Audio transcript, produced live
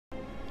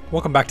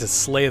Welcome back to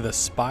Slay the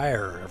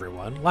Spire,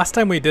 everyone. Last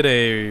time we did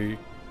a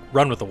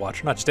run with the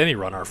Watcher, not just any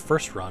run, our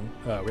first run.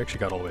 We actually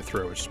got all the way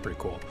through, which is pretty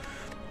cool.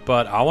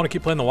 But I want to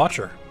keep playing the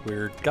Watcher.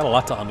 We've got a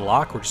lot to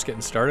unlock. We're just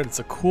getting started. It's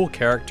a cool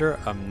character.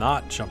 I'm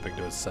not jumping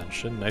to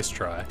Ascension. Nice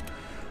try.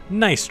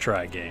 Nice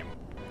try, game.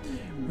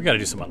 We got to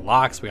do some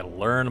unlocks. We got to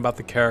learn about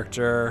the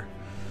character.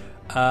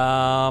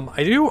 I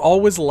do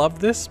always love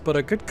this, but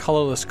a good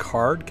colorless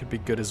card could be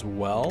good as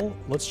well.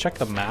 Let's check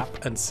the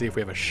map and see if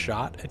we have a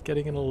shot at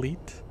getting an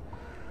elite.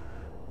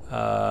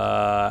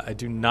 I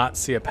do not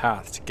see a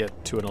path to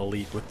get to an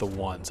elite with the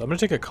one, so I'm going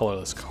to take a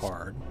colorless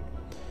card.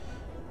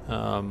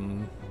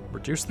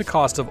 Reduce the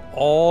cost of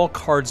all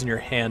cards in your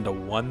hand to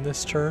 1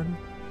 this turn.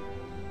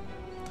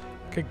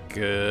 Okay,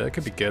 good. It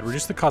could be good.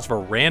 Reduce the cost of a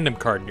random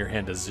card in your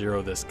hand to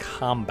 0 this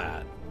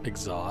combat.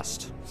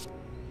 Exhaust.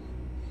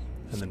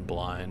 And then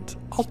blind.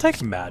 I'll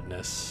take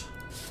madness.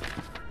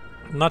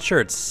 I'm not sure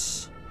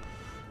it's...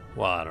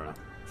 Well, I don't know.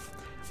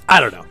 I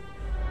don't know.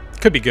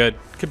 Could be good.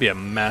 Could be a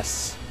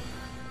mess.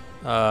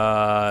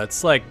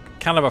 It's like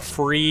kind of a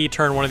free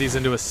turn one of these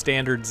into a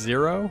standard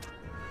 0.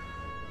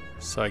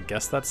 So I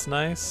guess that's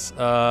nice.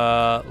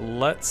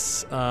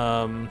 Let's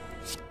we're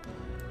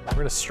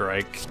gonna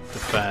strike,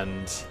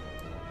 defend.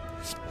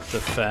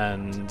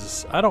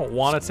 I don't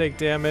want to take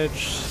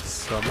damage,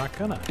 so I'm not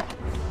gonna.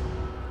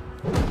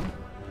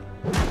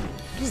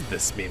 What does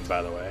this mean,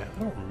 by the way? I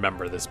don't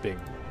remember this being...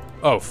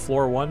 Oh,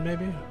 floor 1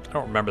 maybe? I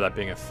don't remember that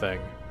being a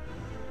thing.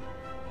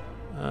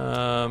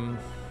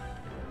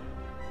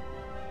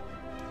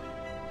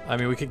 I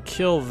mean, we could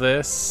kill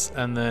this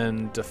and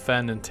then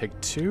defend and take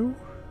 2.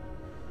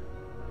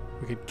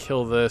 We could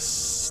kill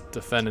this,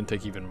 defend and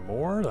take even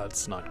more.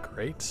 That's not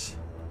great.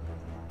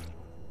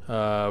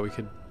 We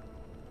could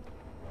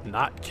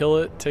not kill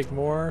it, take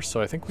more. So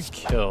I think we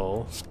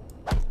kill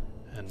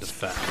and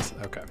defend.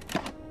 Okay.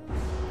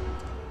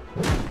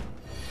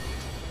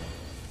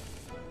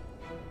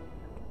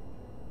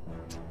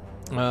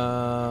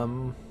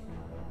 Not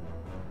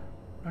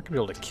gonna be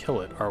able to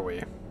kill it, are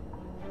we?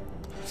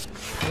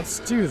 Let's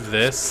do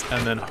this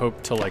and then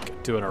hope to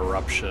like do an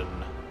eruption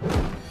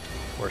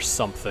or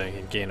something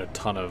and gain a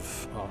ton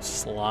of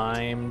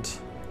slimed.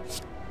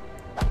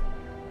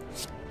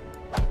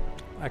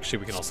 Actually,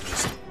 we can also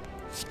just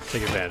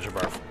take advantage of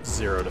our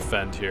 0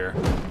 defend here.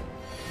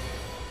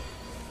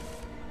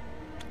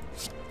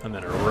 And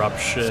then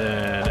eruption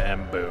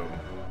and boom.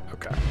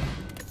 Okay.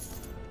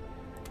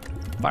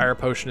 Fire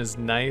potion is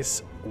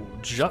nice.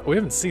 We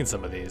haven't seen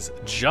some of these.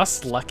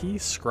 Just lucky.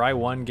 Scry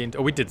 1 gained.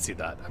 Oh, we did see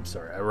that. I'm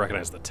sorry. I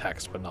recognize the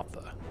text, but not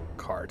the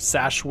card.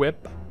 Sash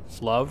whip.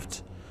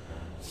 Loved.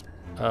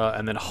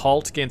 And then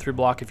halt. Gain 3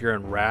 block if you're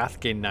in wrath.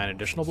 Gain 9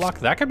 additional block.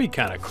 That could be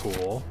kind of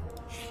cool.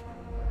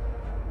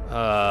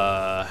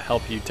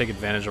 Help you take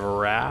advantage of a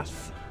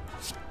wrath.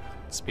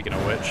 Speaking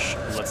of which,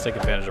 let's take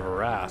advantage of a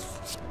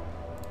wrath.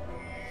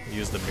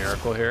 Use the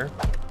miracle here.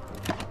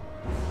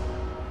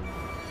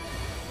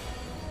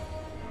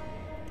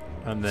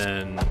 And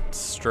then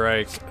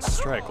strike.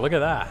 Look at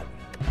that.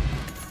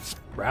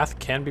 Wrath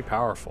can be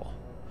powerful.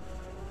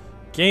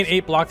 Gain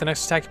 8 block. The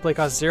next attack you play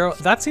costs 0.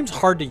 That seems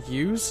hard to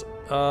use,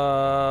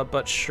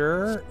 but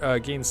sure.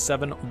 Gain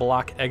 7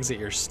 block. Exit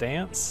your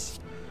stance.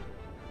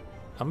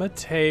 I'm gonna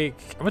take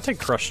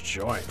crushed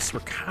joints. We're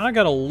kind of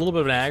got a little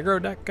bit of an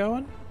aggro deck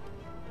going.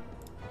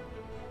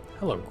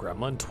 Hello,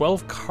 Gremlin.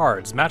 12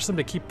 cards. Match them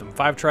to keep them.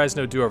 5 tries,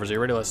 no do-overs. Are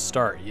you ready? Let's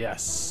start.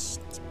 Yes.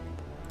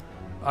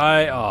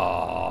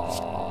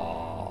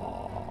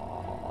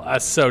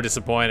 That's so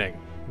disappointing.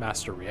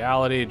 Master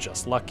Reality,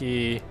 Just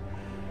Lucky,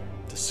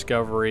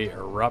 Discovery,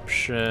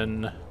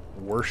 Eruption,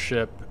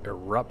 Worship,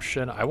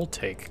 Eruption. I will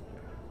take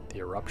the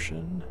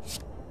Eruption.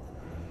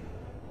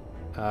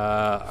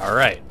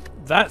 Alright.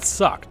 That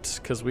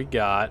sucked, because we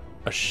got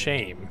a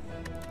shame.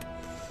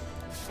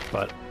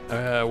 But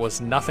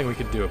was nothing we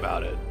could do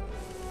about it.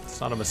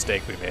 It's not a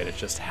mistake we made, it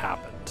just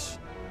happened.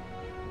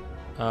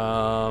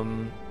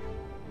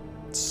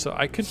 So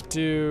I could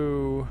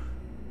do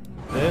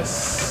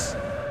this,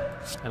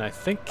 and I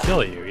think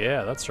kill you.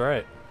 Yeah, that's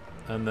right.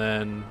 And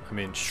then, I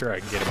mean, sure,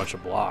 I can get a bunch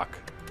of block.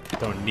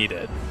 Don't need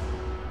it.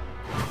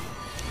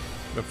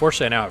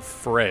 Unfortunately, I now have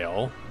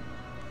Frail.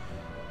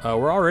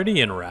 We're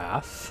already in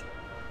Wrath.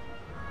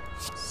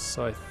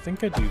 So I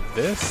think I do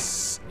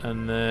this,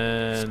 and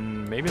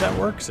then maybe that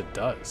works. It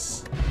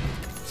does.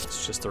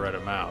 It's just the right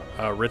amount.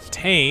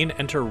 Retain,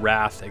 enter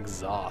Wrath,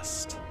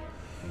 Exhaust.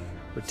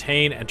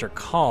 Retain, enter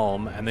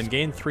Calm, and then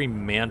gain 3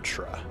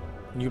 Mantra.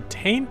 When you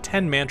obtain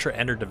 10 Mantra,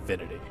 enter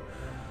Divinity.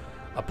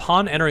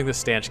 Upon entering the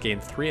stance,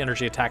 gain 3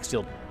 energy, attack,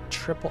 steal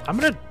triple. I'm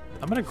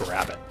gonna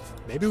grab it.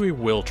 Maybe we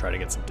will try to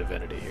get some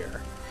Divinity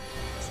here.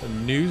 It's a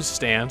new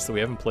stance that we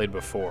haven't played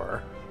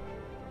before.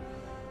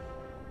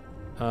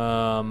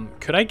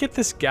 Could I get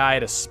this guy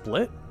to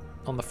split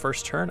on the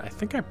first turn? I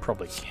think I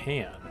probably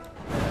can.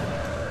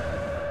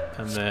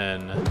 And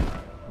then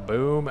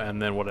boom,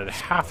 and then what I'd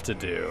have to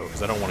do,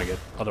 because I don't want to get,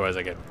 otherwise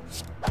I get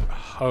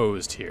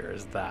hosed here,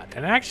 is that.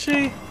 And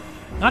actually,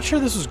 not sure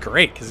this was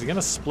great, because he's going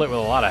to split with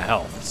a lot of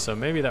health, so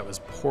maybe that was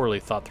poorly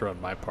thought through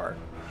on my part.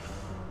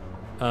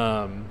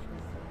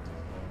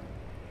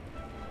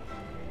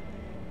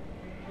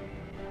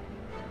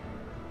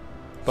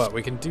 But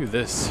we can do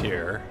this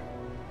here.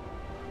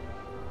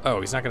 Oh,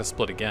 he's not going to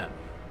split again.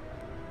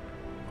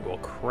 Well,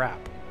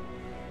 crap.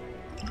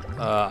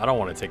 I don't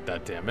want to take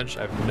that damage.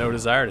 I have no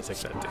desire to take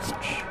that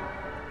damage.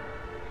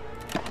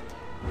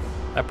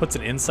 That puts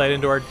an insight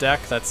into our deck.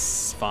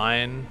 That's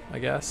fine, I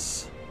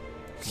guess.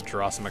 Can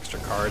draw some extra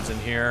cards in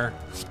here.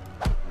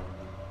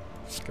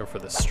 Go for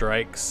the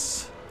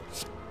strikes.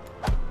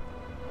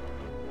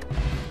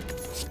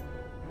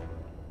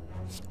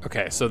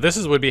 Okay, so this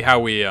would be how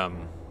we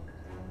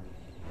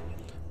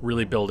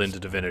really build into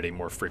Divinity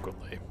more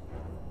frequently.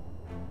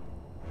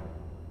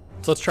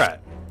 So let's try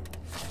it.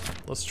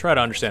 Let's try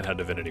to understand how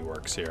Divinity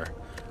works here.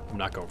 I'm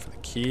not going for the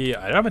key.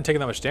 I haven't taken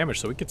that much damage,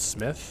 so we could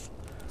smith.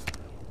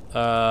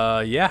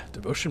 Yeah,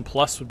 Devotion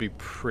Plus would be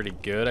pretty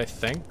good, I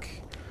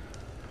think.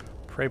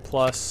 Prey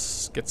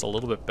Plus gets a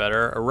little bit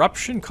better.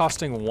 Eruption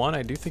costing 1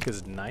 I do think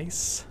is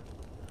nice.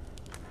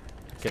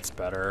 It gets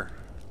better.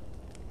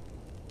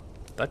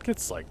 That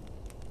gets like,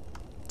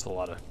 it's a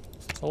lot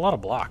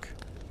of block.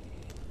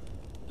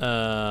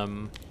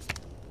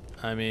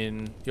 I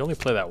mean, you only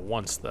play that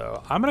once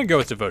though. I'm gonna go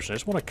with Devotion. I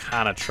just want to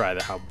kind of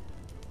try how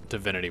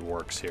Divinity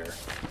works here.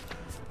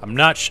 I'm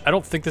not. I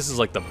don't think this is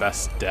like the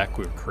best deck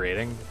we're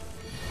creating,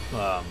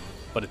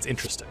 but it's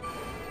interesting,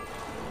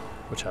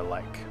 which I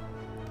like.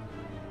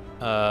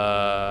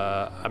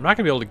 I'm not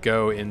gonna be able to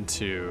go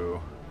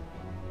into,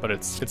 but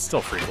it's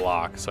still free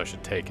block, so I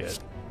should take it.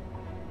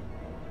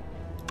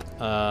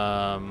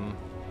 I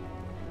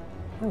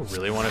don't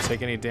really want to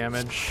take any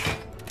damage.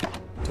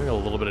 Doing a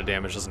little bit of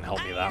damage doesn't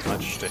help me that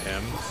much to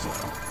him, so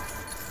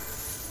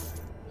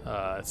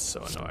it's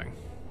so annoying.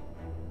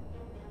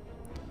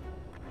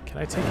 Can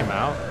I take him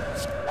out?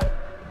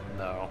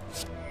 No.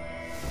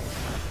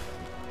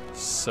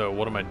 So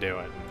what am I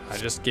doing? I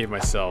just gave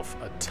myself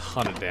a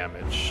ton of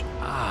damage.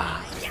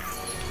 Ah.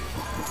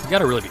 You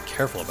gotta really be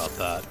careful about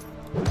that.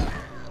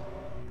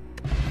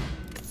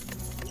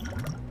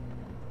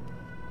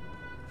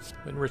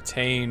 When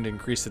retained,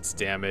 increase its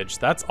damage.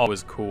 That's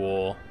always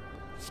cool.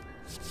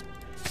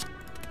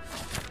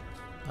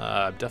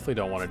 Definitely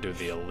don't want to do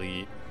the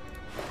elite.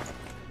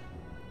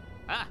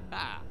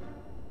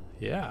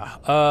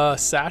 Yeah.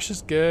 Sash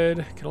is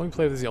good. Can only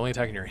play with the only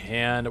attack in your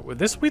hand.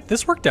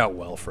 This worked out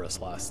well for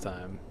us last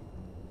time.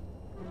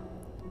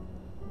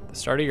 The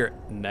start of your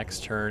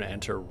next turn,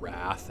 enter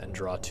Wrath and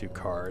draw 2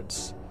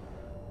 cards.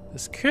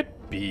 This could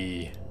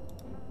be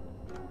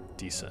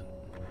decent.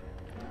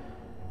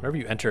 Whenever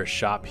you enter a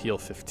shop, heal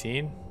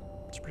 15.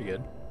 That's pretty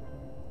good.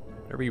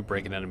 Whenever you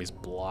break an enemy's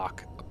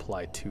block,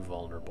 apply 2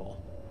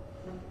 vulnerable.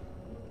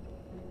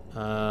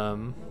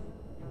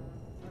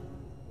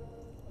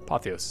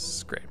 Apotheosis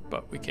is great,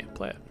 but we can't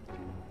play it.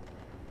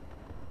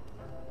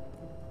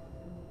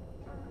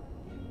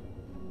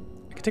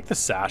 I could take the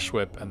Sash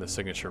Whip and the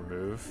signature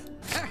move.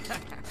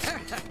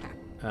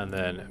 And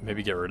then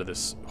maybe get rid of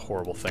this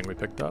horrible thing we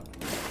picked up.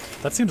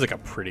 That seems like a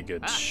pretty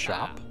good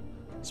shop,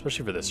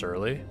 especially for this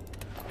early.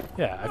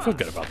 Yeah, I feel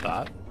good about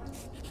that.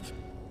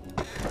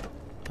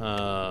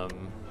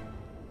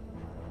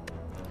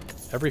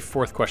 Every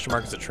 4th question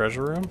mark is a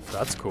treasure room.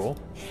 That's cool.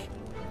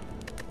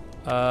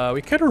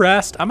 We could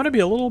rest. I'm gonna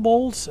be a little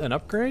bold and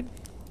upgrade.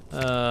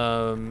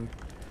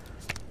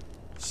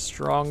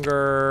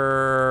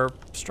 Stronger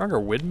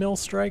windmill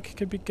strike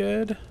could be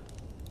good.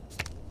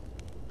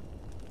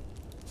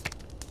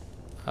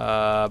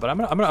 But I'm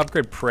gonna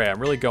upgrade Prey. I'm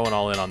really going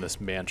all in on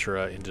this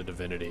mantra into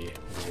Divinity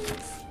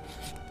move,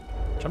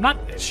 which I'm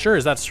not sure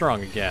is that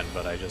strong again,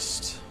 but I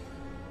don't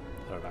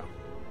know.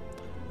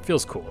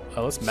 Feels cool.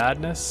 Oh, let's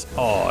Madness.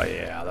 Oh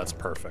yeah, that's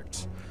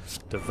perfect.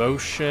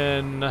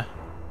 Devotion.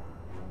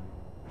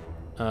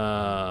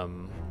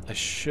 I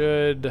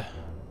should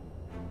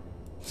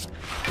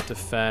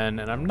defend,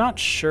 and I'm not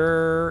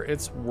sure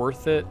it's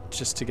worth it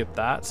just to get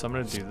that, so I'm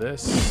gonna do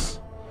this.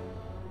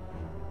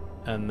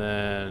 And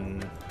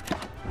then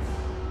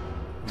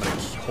I'm gonna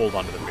hold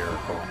on to the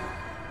Miracle.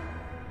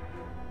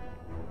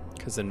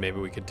 Because then maybe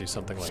we could do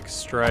something like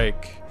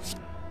Strike,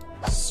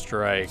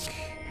 Strike,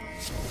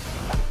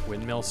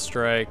 Windmill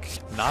Strike.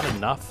 Not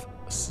enough,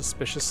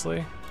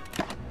 suspiciously.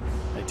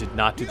 I did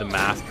not do the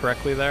math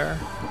correctly there.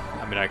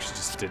 I mean, I actually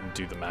just didn't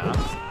do the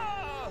math,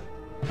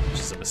 which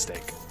is a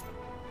mistake.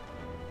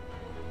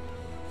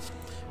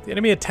 The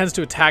enemy intends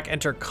to attack,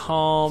 enter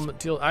calm,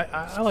 deal.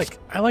 I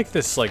like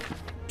this like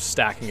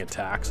stacking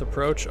attacks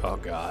approach. Oh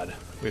god,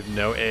 we have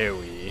no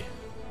AoE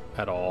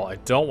at all. I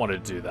don't want to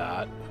do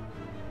that.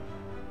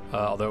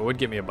 Although it would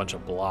give me a bunch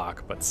of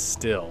block, but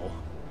still.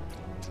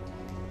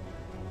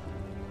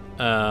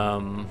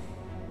 Ugh.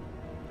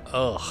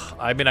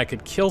 I mean, I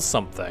could kill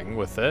something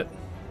with it.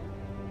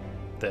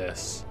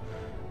 This.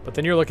 But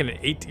then you're looking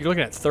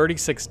at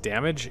 36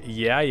 damage.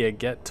 Yeah, you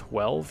get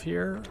 12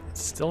 here.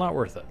 It's still not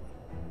worth it.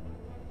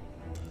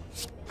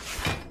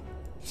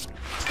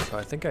 So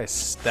I think I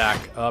stack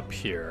up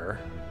here.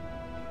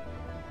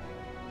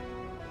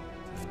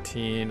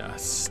 15.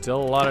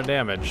 Still a lot of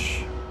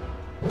damage.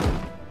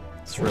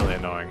 It's really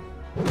annoying.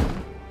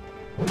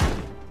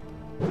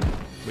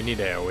 We need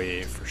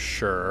AoE for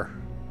sure.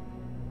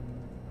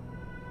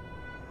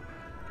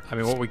 I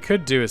mean, what we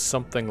could do is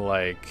something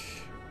like...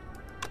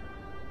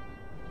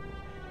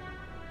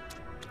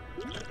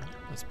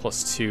 That's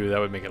 +2, that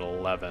would make it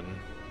 11.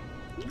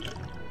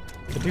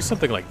 We could do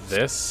something like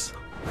this.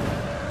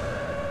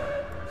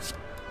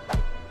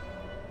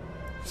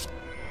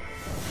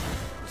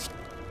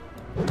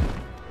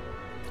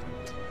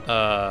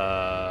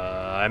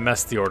 I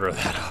messed the order of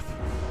that up,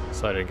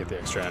 so I didn't get the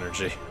extra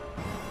energy.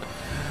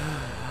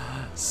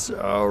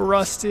 So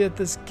rusty at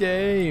this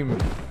game.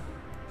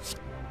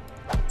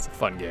 It's a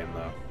fun game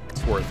though.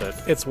 It's worth it.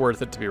 It's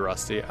worth it to be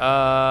rusty.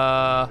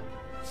 Grab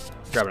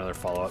another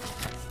follow-up.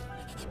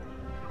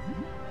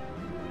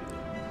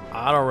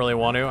 I don't really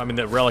want to. I mean,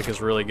 the relic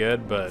is really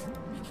good, but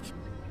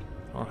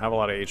I don't have a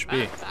lot of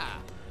HP.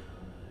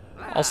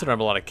 Also don't have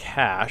a lot of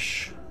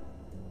cash.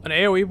 An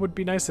AoE would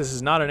be nice. This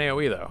is not an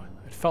AoE though.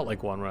 It felt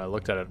like one when I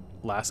looked at it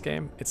last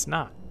game. It's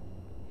not.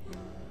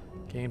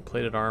 Gain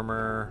plated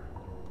armor.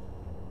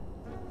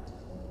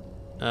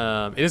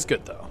 It is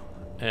good though.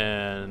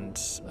 And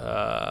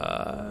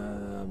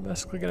I'm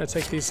basically gonna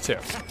take these two.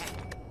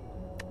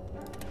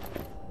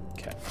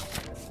 Okay.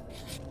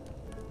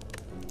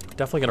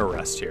 Definitely gonna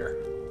rest here.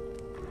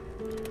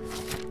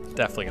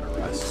 Definitely gonna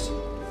rest.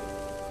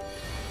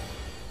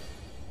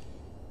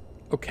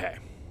 Okay.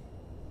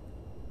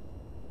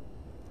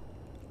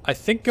 I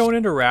think going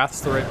into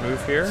Wrath's the right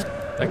move here.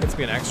 That gets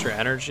me an extra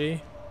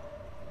energy.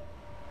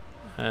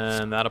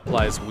 And that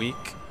applies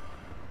weak.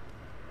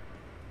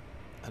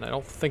 And I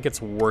don't think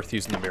it's worth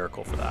using the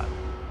miracle for that.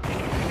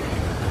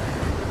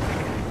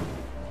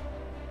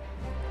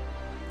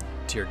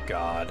 Dear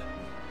God.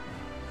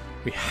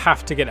 We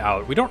have to get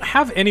out. We don't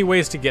have any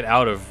ways to get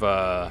out of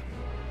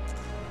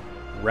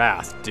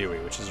Wrath, do we?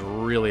 Which is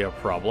really a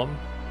problem.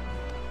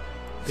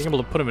 Being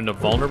able to put him into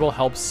vulnerable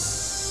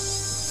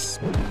helps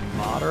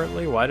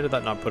moderately. Why did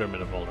that not put him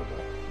into vulnerable?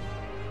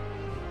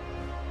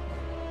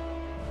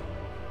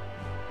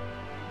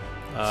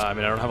 I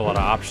mean, I don't have a lot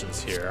of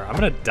options here. I'm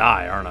gonna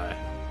die, aren't I?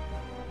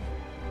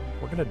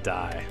 We're gonna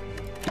die.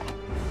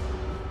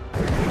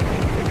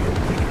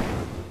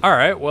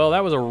 Alright, well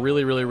that was a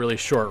really, really, really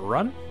short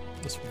run.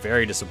 It's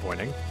very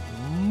disappointing.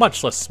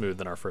 Much less smooth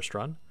than our first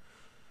run.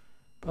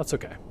 But that's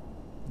okay.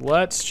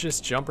 Let's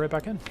just jump right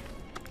back in.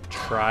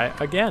 Try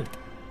again.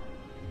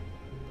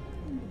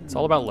 It's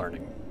all about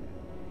learning.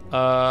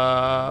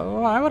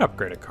 Well, I would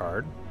upgrade a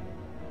card.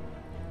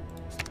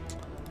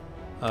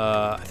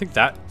 I think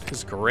that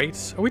is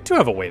great. Oh, we do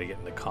have a way to get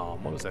into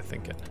calm. What was I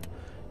thinking?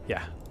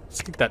 Yeah, I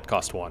think that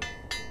cost 1.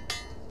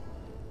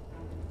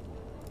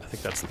 I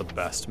think that's the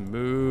best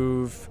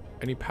move.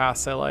 Any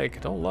paths I like? I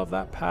don't love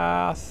that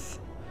path.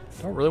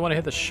 Don't really want to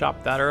hit the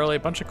shop that early. A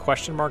bunch of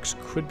question marks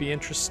could be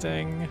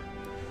interesting.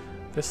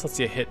 This lets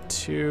you hit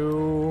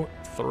 2,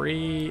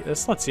 3.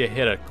 This lets you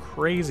hit a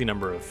crazy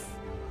number of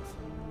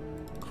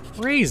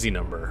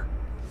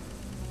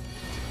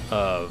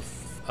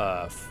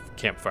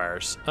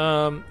campfires.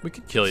 We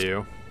could kill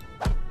you.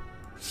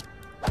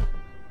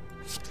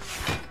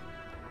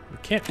 We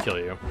can't kill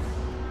you.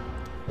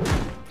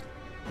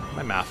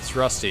 My math is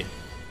rusty.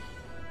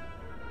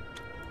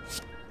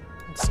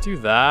 Let's do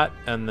that,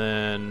 and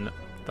then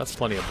that's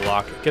plenty of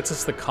block. It gets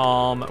us the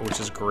calm, which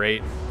is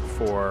great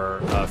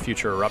for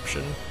future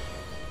eruption.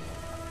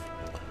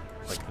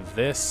 Like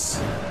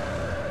this.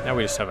 Now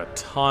we just have a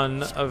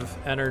ton of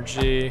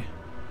energy.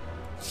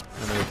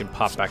 And then we can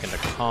pop back into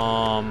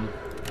calm.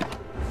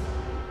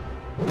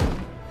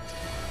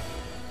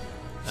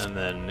 And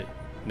then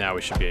now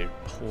we should be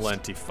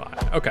plenty fine.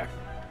 Okay.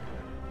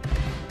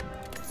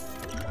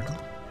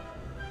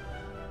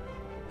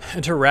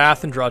 Enter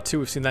Wrath and draw 2.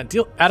 We've seen that.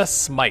 Deal add a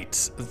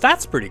smite.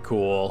 That's pretty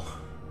cool.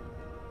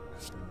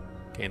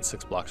 Gain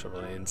 6 blocks over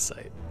an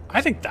insight.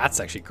 I think that's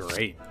actually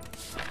great.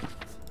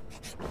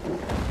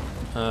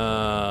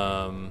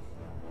 I'll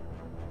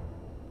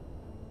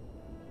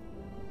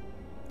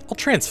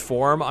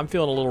transform. I'm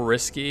feeling a little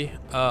risky.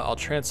 I'll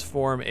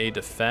transform a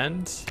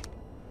defend.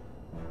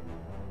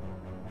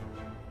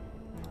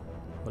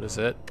 What is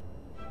it?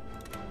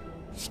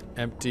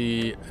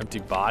 Empty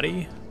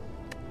body.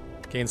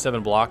 Gain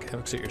 7 block.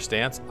 Exit your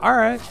stance. All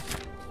right.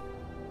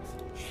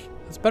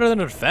 That's better than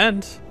a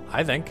defend,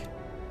 I think.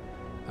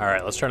 All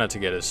right, let's try not to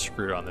get as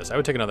screwed on this. I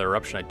would take another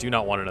eruption. I do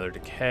not want another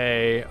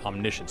decay.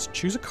 Omniscience.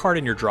 Choose a card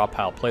in your draw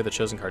pile. Play the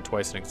chosen card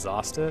twice and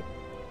exhaust it.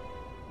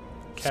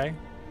 Okay.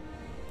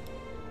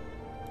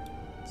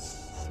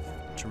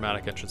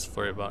 Dramatic entrance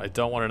flurry of I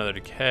don't want another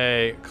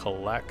decay.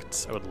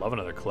 Collect. I would love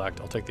another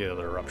collect. I'll take the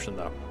other eruption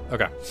though.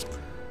 Okay.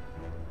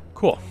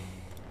 Cool.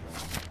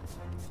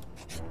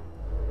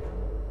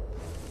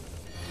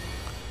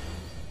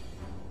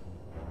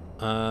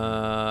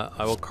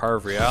 I will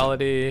carve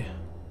reality.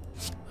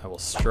 I will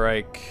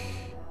strike.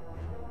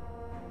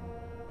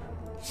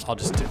 I'll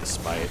just do the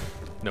smite.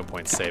 No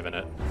point saving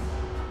it.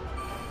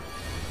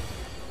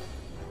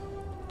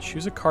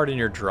 Choose a card in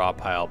your draw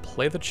pile.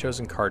 Play the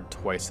chosen card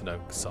twice and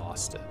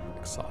exhaust it.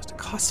 Exhaust it.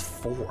 Costs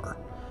 4.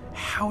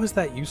 How is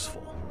that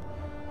useful?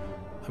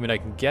 I mean, I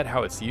can get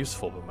how it's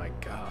useful, but my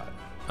god.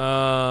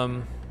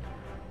 I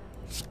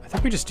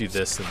think we just do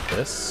this and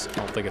this. I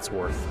don't think it's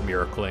worth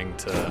miracling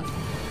to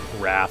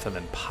Wrath and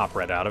then pop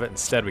right out of it.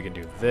 Instead, we can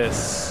do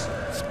this,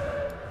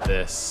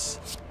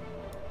 this,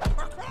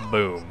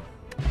 boom.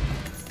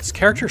 This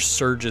character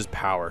surges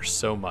power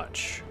so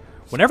much.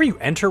 Whenever you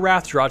enter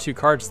Wrath, draw 2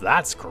 cards.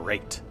 That's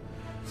great.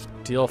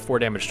 Deal 4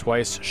 damage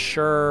twice.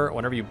 Sure.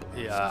 Whenever you...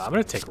 Yeah, I'm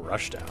going to take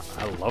Rushdown.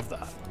 I love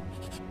that.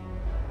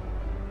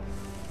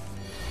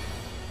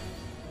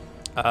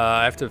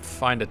 I have to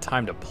find a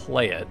time to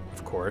play it,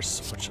 of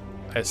course, which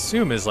I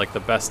assume is like the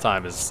best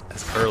time is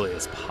as early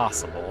as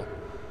possible.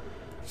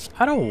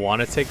 I don't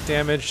want to take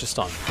damage just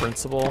on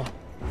principle,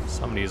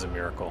 so I'm going to use a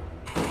miracle.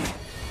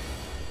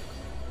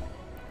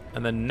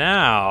 And then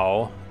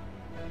now,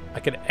 I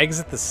can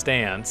exit the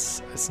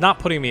stance. It's not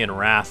putting me in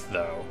Wrath,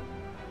 though.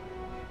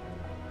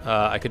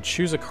 I could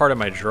choose a card in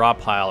my draw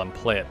pile and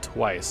play it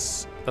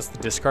twice. That's the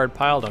discard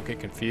pile, don't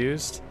get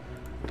confused.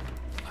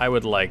 I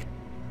would, like,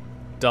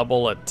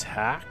 double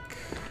attack.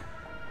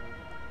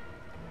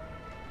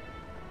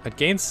 I'd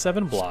gain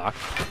 7 block.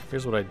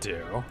 Here's what I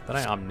do. Then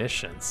I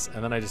Omniscience,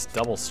 and then I just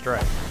double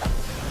strike.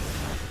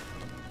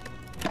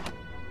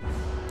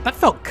 That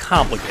felt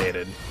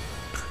complicated.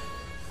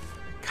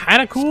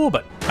 Kind of cool,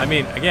 but, I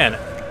mean, again,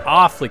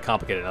 awfully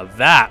complicated. Now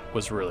that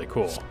was really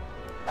cool.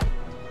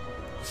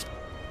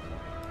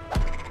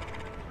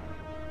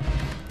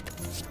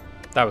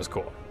 That was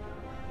cool.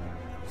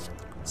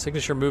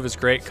 Signature move is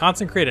great.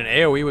 Consecrate an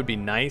AoE would be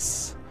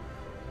nice.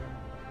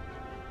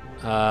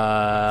 Put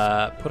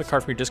a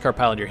card from your discard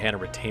pile into your hand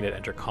and retain it.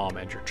 Enter calm,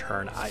 end your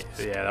turn.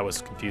 Yeah, that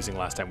was confusing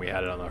last time we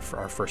had it on our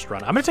first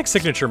run. I'm going to take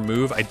signature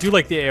move. I do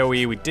like the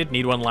AoE. We did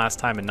need one last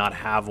time and not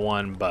have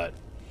one, but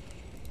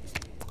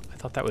I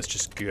thought that was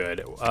just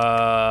good.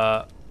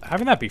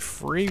 Having that be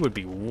free would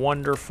be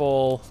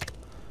wonderful.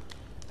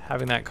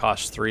 Having that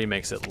cost 3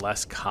 makes it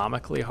less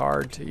comically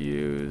hard to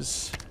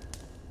use.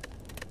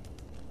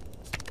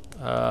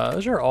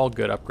 Those are all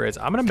good upgrades.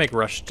 I'm going to make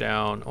Rush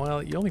Down.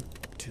 Well, you only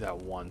do that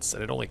once,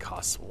 and it only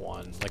costs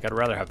 1. Like, I'd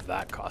rather have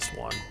that cost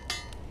 1.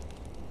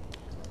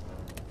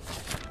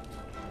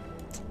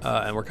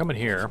 And we're coming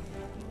here.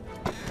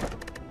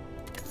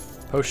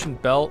 Potion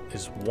Belt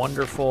is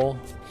wonderful.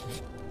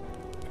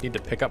 We need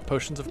to pick up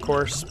potions, of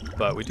course,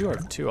 but we do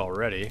have 2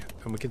 already.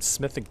 And we can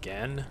smith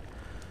again.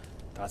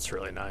 That's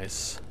really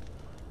nice.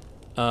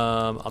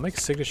 I'll make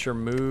signature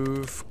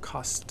move.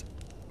 Cost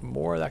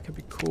more. That could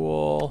be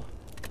cool.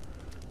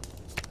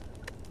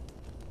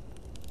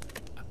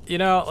 You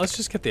know, let's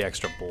just get the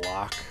extra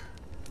block.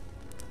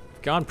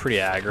 We've gone pretty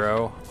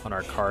aggro on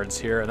our cards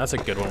here, and that's a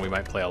good one we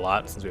might play a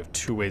lot since we have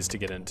 2 ways to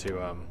get into,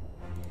 whenever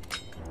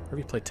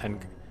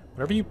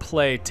you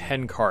play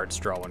 10 cards,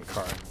 draw 1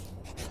 card.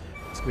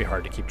 It's gonna be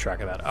hard to keep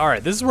track of that. All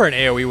right, this is where an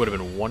AoE would have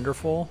been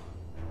wonderful.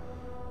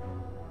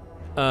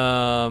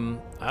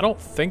 I don't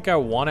think I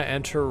want to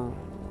enter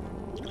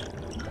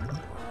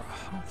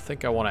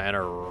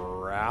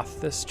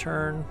Wrath this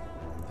turn.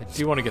 I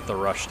do want to get the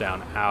Rush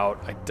Down out.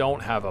 I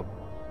don't have a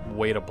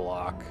way to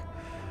block,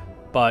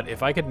 but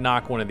if I could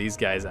knock one of these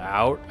guys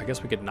out, I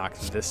guess we could knock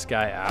this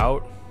guy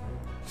out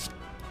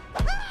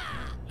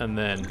and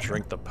then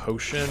drink the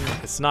potion.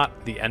 It's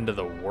not the end of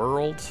the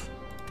world.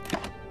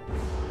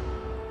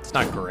 It's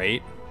not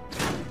great.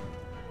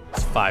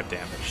 It's 5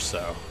 damage,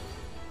 so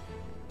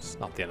it's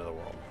not the end of the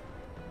world,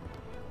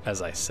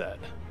 as I said.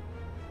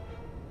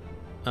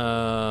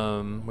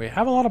 We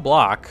have a lot of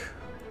block.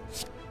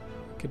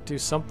 Could do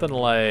something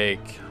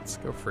like, let's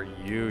go for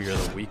you, you're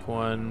the weak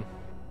one.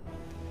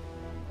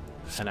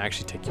 And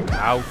actually take you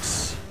out.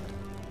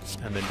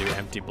 And then do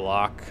empty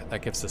block.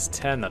 That gives us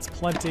 10, that's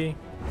plenty.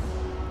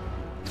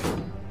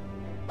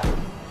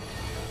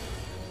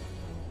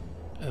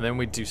 And then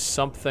we do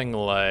something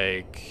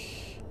like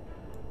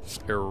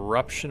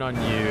Eruption on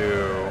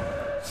you.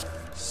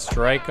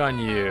 Strike on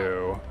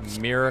you.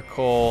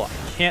 Miracle.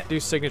 I can't do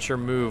signature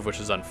move, which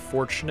is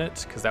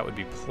unfortunate, because that would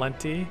be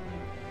plenty.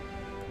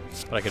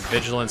 But I could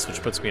Vigilance,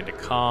 which puts me into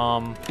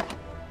Calm.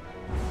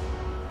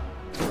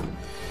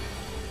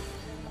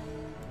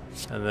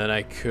 And then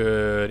I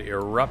could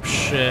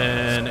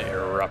Eruption.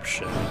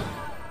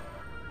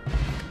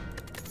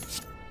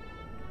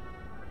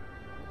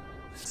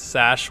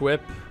 Sash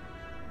Whip.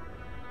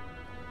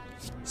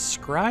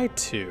 Scry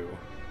 2.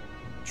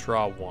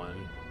 Draw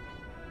 1.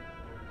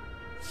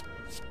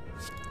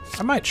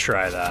 I might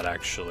try that,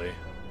 actually.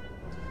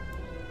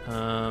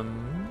 I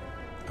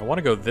want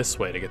to go this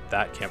way to get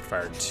that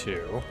campfire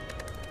too.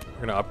 We're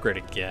going to upgrade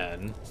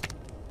again.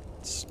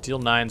 Steel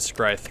 9,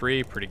 Scry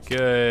 3, pretty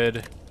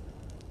good.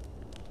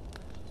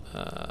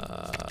 9,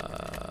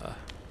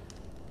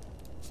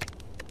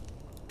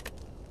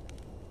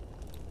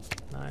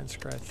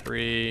 Scry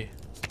 3.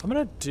 I'm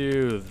going to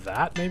do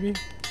that, maybe?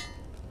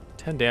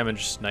 10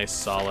 damage, nice,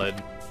 solid.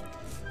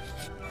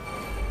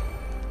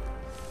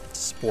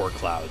 Spore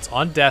Clouds.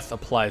 On death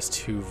applies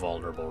 2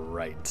 vulnerable,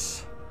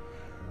 right.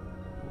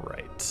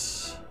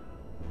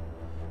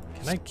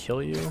 Can I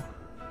kill you?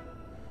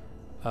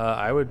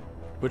 I would,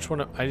 which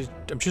one? I'm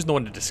choosing the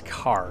one to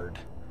discard.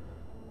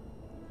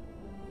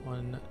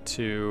 1,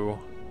 2,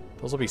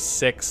 Those will be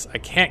 6. I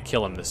can't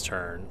kill him this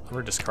turn. I'm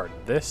gonna discard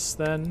this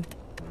then.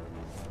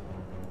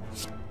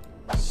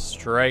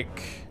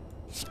 Strike.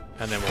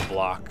 And then we'll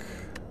block.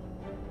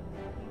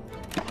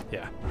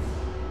 Yeah.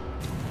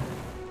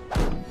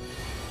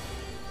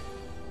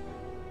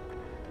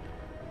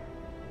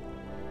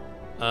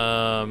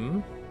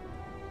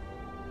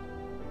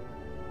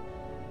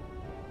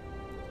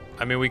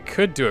 I mean, we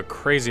could do a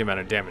crazy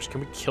amount of damage.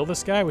 Can we kill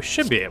this guy? We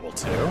should be able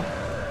to.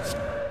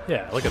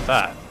 Yeah, look at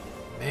that.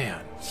 Man,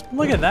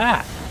 look at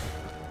that.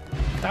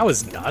 That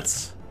was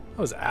nuts.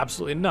 That was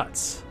absolutely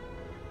nuts.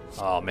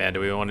 Oh man, do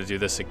we want to do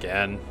this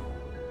again?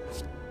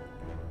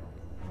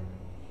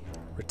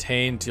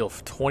 Retain, deal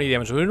 20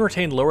 damage. When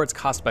retain, lower its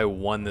cost by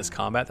 1 this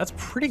combat. That's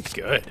pretty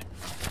good.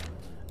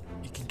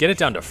 You can get it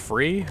down to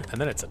free,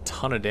 and then it's a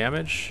ton of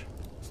damage.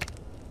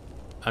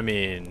 I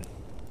mean,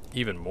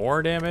 even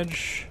more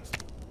damage.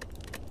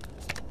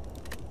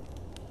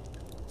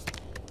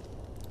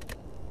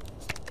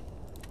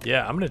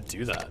 Yeah, I'm gonna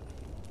do that.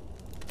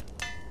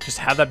 Just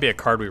have that be a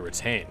card we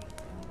retain.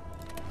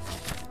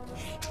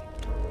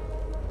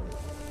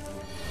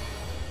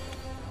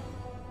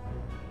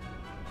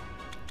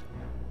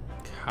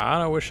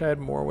 Kinda wish I had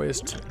more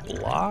ways to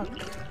block.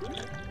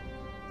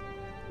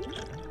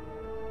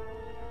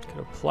 Could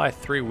apply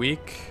 3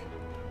 weak.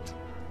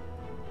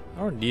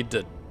 I don't need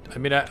to. I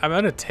mean, I'm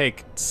gonna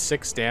take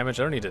 6 damage.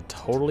 I don't need to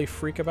totally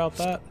freak about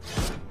that.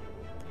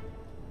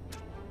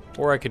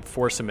 Or I could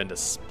force him into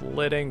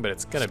splitting, but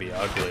it's gonna be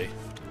ugly.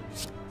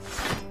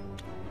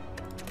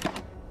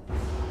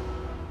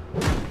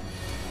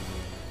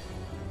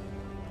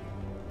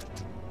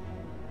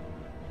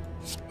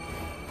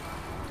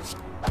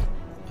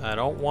 I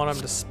don't want him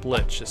to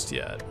split just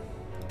yet.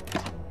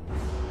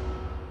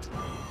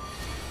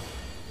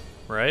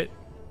 Right?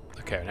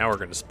 Okay, now we're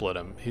gonna split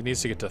him. He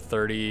needs to get to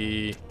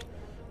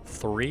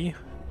 33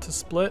 to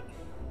split.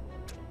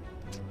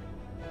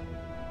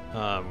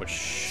 Which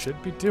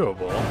should be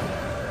doable.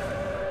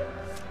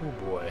 Oh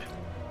boy.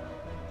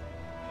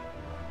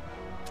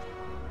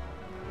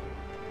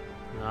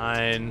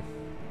 9.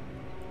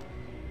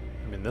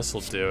 I mean,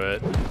 this'll do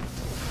it.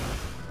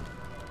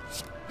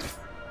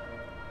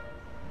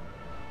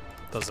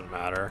 Doesn't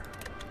matter.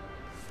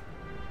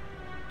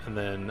 And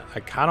then I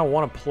kind of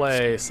want to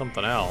play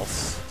something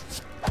else.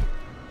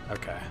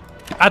 Okay.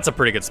 That's a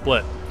pretty good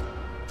split.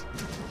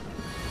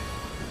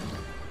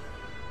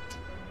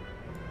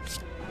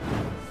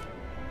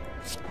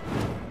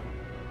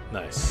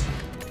 Nice.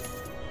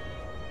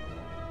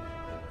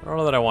 I don't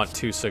know that I want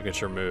 2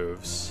 signature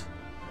moves.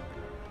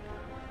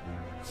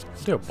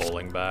 I'll do a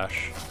bowling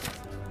bash.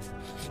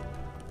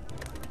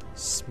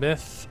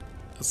 Smith.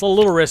 It's a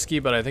little risky,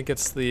 but I think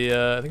it's the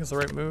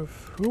right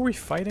move. Who are we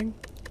fighting?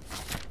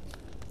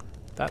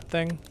 That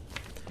thing?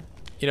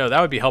 You know, that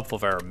would be helpful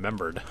if I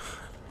remembered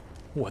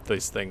what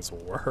these things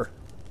were.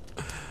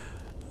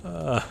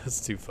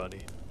 It's too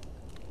funny.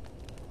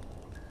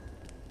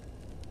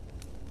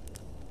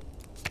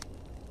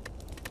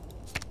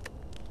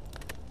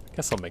 I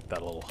guess I'll make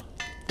that a little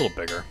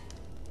bigger.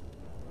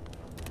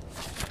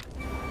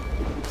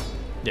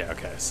 Yeah,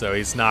 okay. So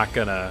he's not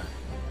gonna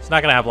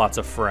have lots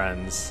of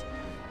friends.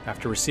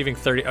 After receiving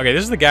 30... Okay,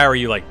 this is the guy where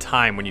you, like,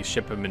 time when you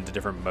ship him into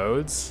different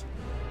modes.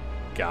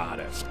 Got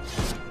it.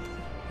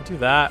 I'll do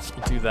that,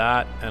 I'll do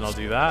that, and I'll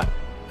do that.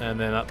 And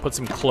then that puts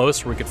him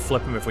close where we could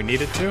flip him if we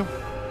needed to.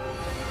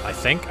 I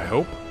think, I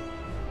hope.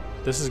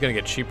 This is going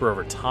to get cheaper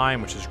over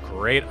time, which is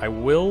great. I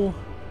will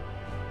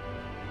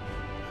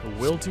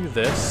do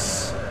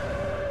this.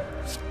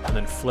 And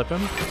then flip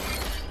him.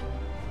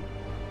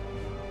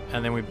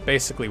 And then we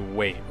basically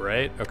wait,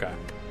 right? Okay.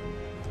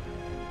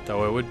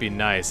 Though it would be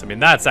nice. I mean,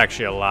 that's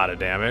actually a lot of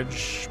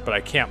damage, but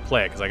I can't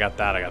play it because I got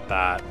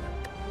that.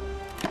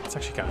 It's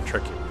actually kind of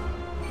tricky.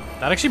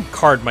 That actually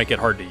card might get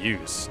hard to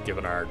use,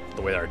 given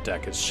the way our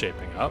deck is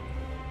shaping up.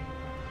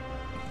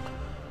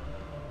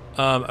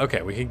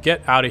 Okay, we can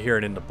get out of here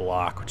and into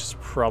block, which is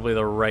probably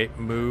the right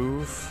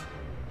move.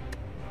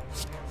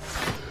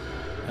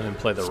 And then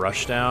play the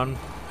rush down,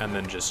 and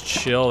then just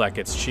chill. That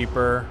gets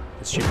cheaper.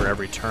 It's cheaper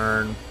every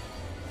turn.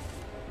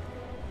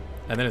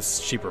 And then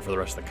it's cheaper for the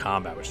rest of the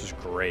combat, which is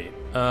great.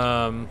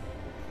 I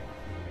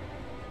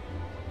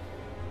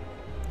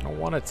don't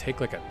want to take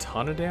like a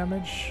ton of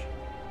damage.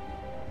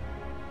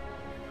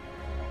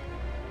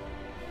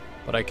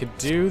 But I could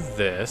do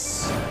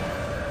this.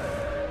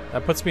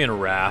 That puts me in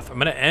Wrath. I'm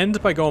going to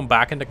end by going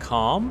back into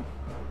Calm,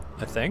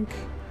 I think.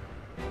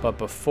 But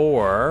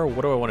before,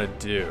 what do I want to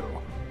do?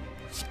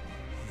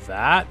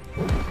 That.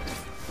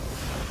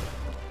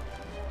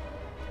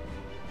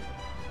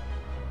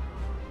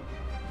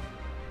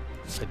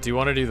 I do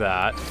want to do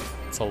that.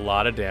 It's a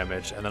lot of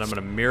damage. And then I'm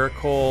going to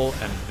Miracle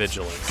and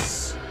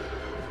Vigilance.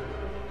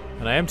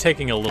 And I am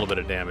taking a little bit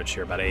of damage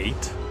here, about 8. I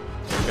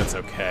think that's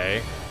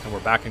okay. And we're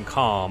back in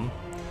Calm.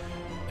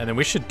 And then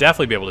we should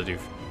definitely be able to do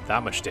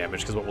that much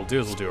damage, because what we'll do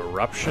is we'll do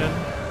Eruption.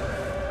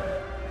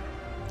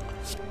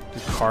 Do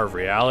Carve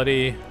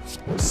Reality.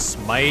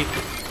 Smite.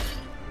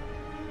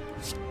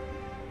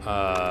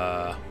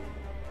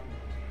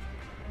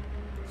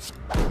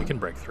 We can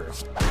break through.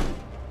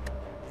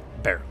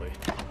 Barely.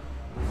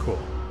 Cool.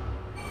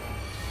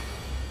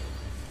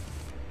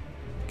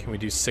 Can we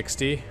do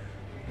 60?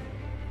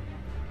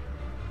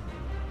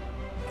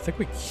 I think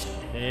we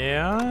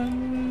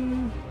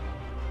can.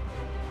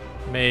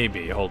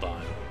 Maybe. Hold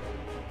on.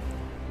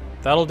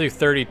 That'll do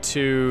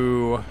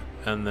 32,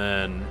 and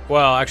then...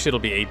 Well, actually, it'll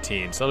be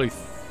 18, so that'll do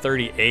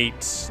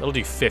 38. That'll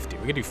do 50.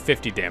 We can do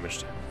 50 damage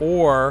to him.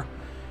 Or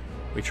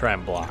we try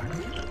and block.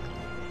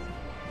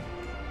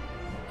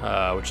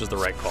 Which is the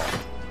right call.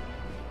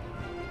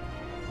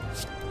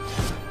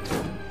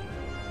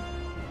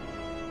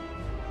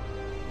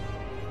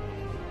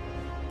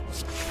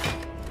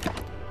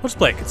 Let's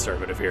play it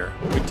conservative here.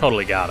 We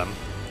totally got him.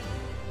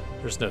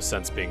 There's no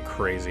sense being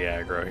crazy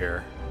aggro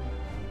here.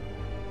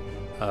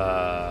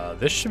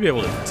 This should be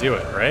able to do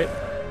it, right?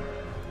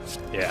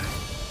 Yeah.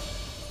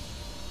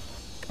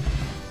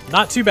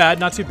 Not too bad,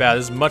 not too bad.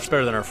 This is much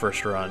better than our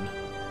first run.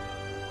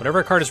 Whenever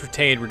a card is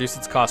retained, reduce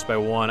its cost by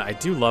 1. I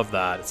do love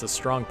that. It's a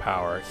strong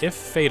power. If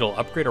fatal,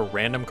 upgrade a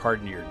random card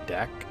into your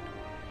deck.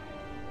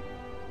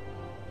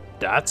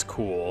 That's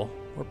cool.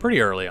 We're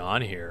pretty early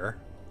on here.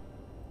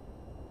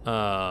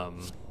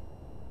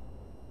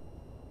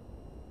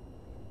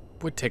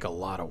 Would take a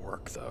lot of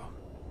work, though.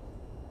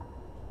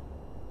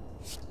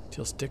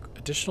 Deals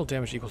additional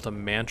damage equal to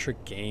mantra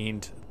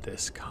gained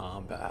this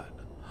combat.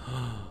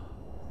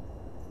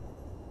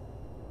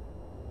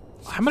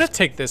 I'm gonna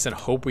take this and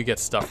hope we get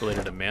stuff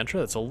related to mantra.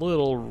 That's a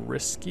little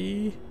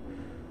risky.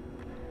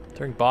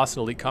 During boss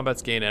and elite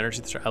combats, gain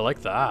energy. I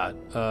like that.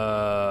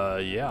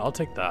 Yeah, I'll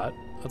take that.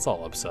 That's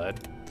all upside.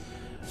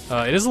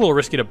 It is a little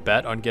risky to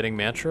bet on getting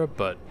mantra,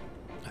 but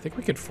I think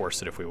we can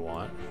force it if we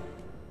want.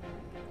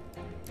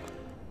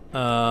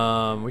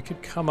 We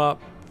could come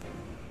up.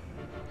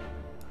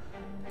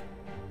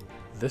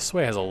 This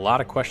way has a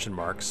lot of question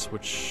marks,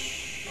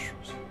 which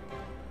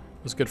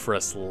was good for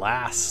us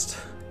last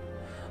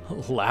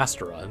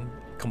run.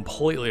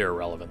 Completely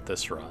irrelevant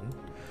this run.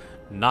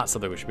 Not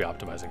something we should be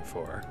optimizing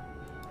for.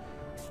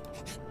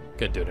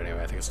 Gonna do it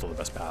anyway. I think it's still the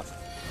best path.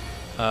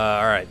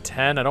 All right,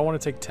 10. I don't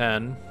want to take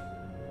 10.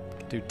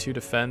 Do 2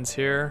 defends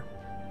here.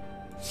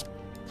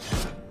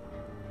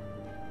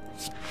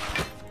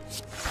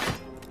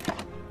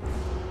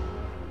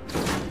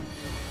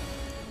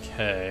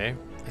 Okay.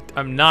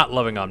 I'm not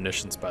loving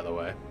Omniscience, by the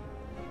way.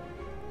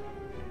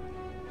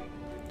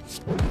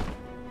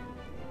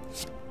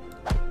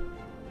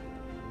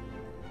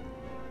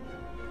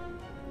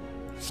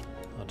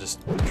 I'll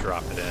just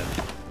drop it in.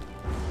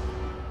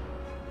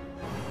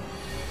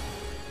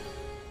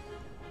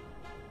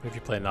 What if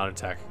you play a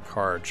non-attacking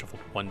card? Shuffle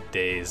 1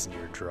 daze in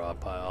your draw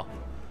pile.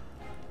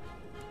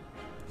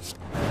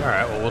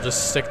 Alright, well, we'll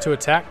just stick to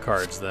attack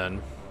cards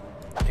then.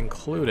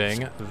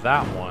 Including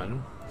that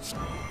one.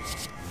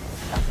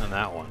 And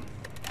that one.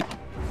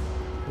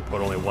 We'll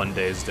put only 1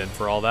 dazed in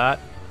for all that.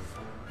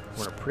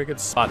 We're in a pretty good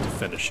spot to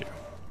finish you.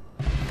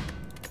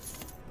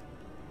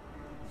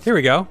 Here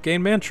we go.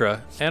 Gain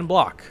mantra and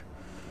block.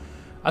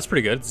 That's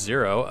pretty good.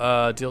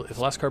 0. Deal if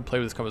the last card played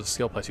with this comes with a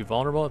skill plus 2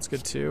 vulnerable. That's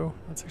good too.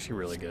 That's actually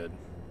really good.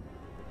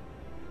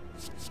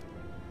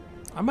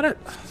 I'm gonna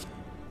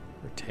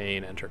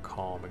retain, enter,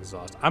 calm,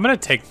 exhaust. I'm gonna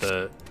take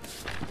the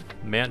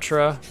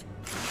mantra,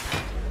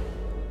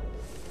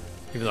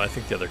 even though I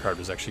think the other card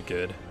was actually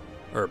good.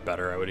 Or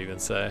better, I would even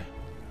say.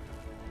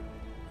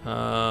 We're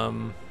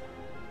gonna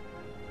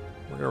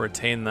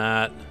retain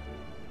that.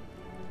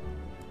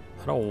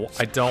 I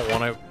don't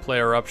want to play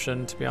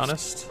Eruption, to be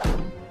honest.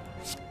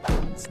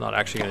 It's not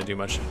actually gonna do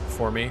much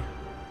for me.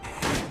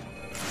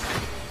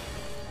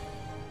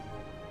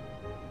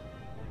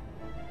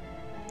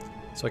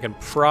 So I can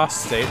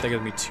Prostate, that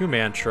gives me 2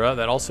 mantra.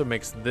 That also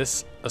makes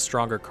this a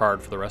stronger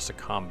card for the rest of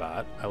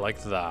combat. I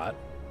like that.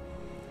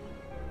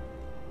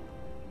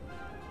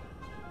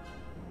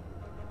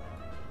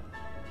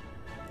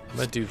 I'm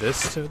gonna do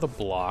this to the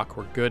block.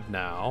 We're good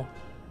now.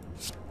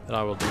 Then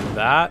I will do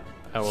that.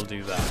 I will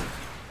do that.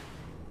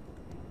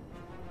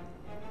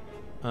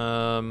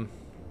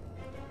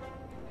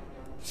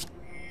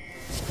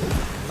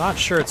 Not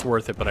sure it's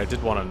worth it, but I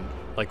did want to,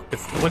 like,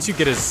 once you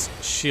get his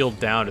shield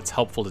down, it's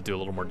helpful to do a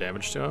little more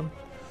damage to him.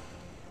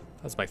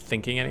 That's my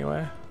thinking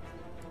anyway.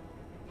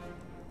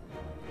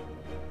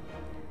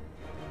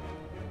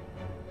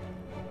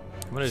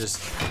 I'm gonna just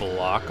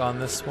block on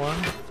this one.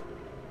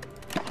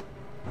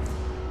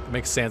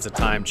 Makes Sands of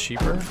Time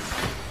cheaper.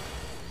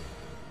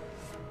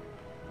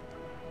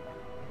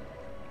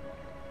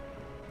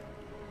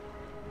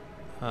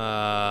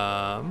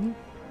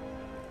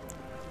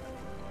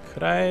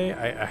 Could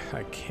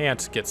I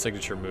can't get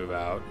signature move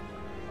out.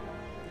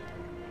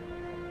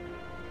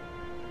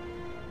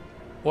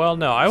 Well,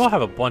 no, I will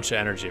have a bunch of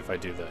energy if I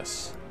do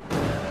this.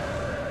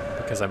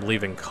 Because I'm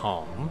leaving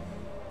calm.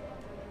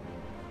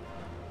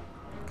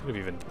 Could have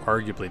even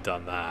arguably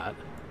done that.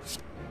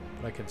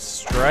 But I can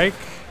strike.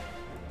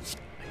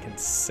 I can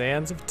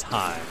Sands of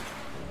Time.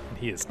 And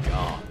he is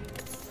gone.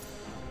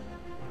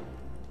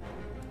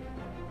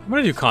 I'm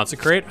gonna do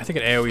Consecrate. I think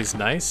an AoE is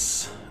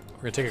nice.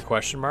 We're gonna take a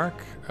question mark.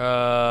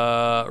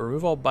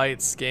 Remove all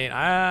bites, gain.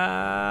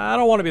 I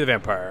don't want to be the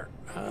vampire.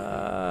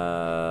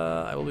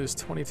 I will lose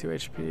 22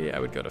 HP. I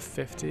would go to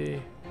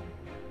 50.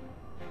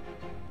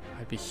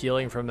 I'd be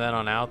healing from then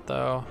on out,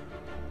 though.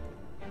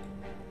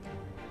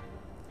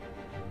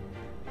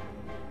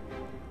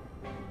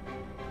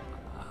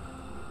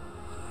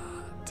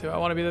 Do I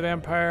want to be the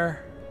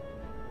vampire?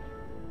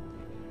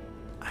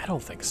 I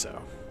don't think so.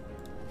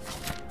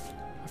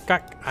 I've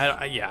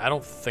got. Yeah, I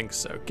don't think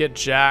so. Get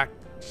jacked.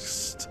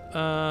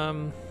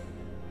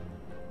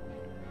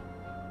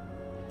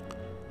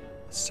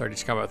 Start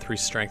each combat with 3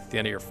 strength at the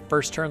end of your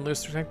first turn,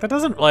 lose 3 strength. That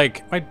doesn't,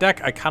 like, my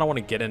deck, I kind of want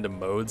to get into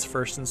modes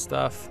first and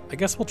stuff. I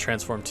guess we'll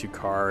transform 2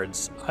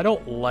 cards. I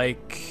don't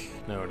like,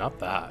 no, not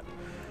that.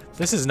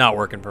 This is not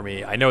working for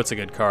me. I know it's a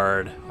good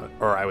card,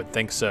 or I would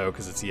think so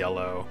because it's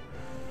yellow.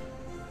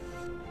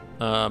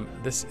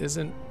 This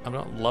isn't, I'm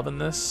not loving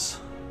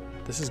this.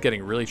 This is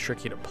getting really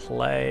tricky to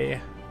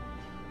play.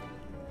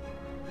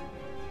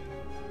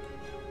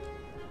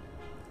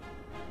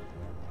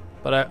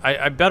 But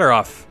I'm better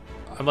off.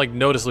 I'm like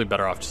noticeably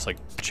better off just like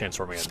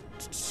transforming a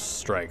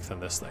strike than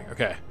this thing.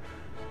 Okay.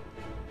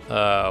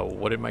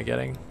 What am I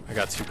getting? I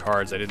got 2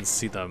 cards. I didn't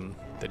see them.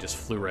 They just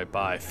flew right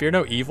by. Fear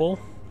no evil.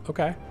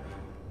 Okay.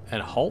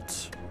 And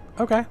halt.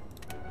 Okay.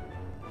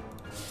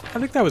 I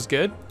think that was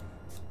good.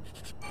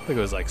 I think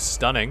it was like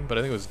stunning, but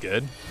I think it was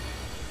good.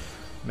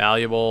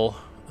 Malleable.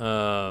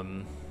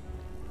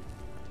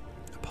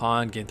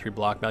 Upon gain 3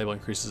 block, malleable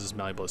increases as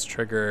malleable is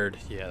triggered.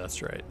 Yeah,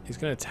 that's right. He's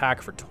gonna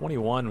attack for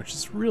 21, which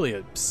is really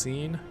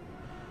obscene.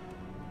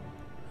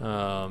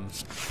 I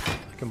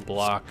can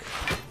block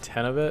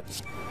 10 of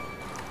it.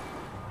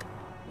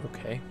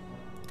 Okay.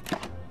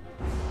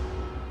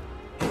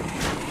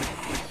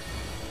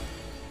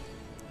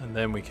 And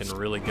then we can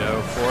really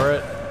go for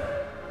it.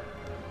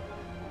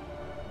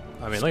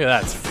 I mean, look at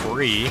that, it's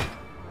free.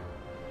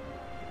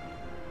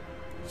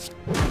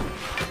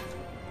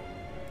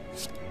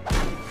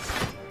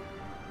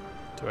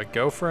 Do I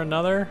go for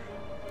another?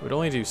 It would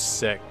only do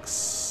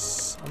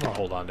 6. I'm gonna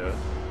hold on to it.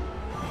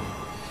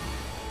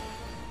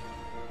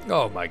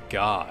 Oh my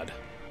god.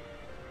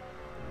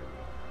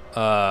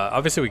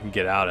 Obviously we can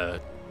get out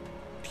of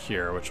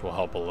here, which will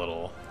help a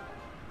little.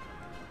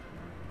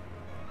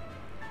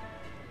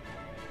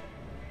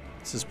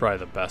 This is probably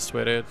the best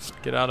way to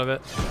get out of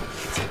it.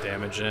 Get some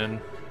damage in.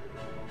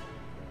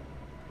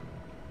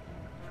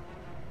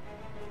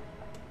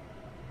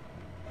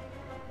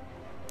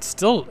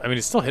 Still, I mean,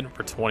 he's still hitting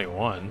for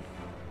 21.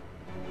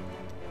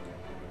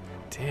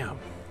 Damn.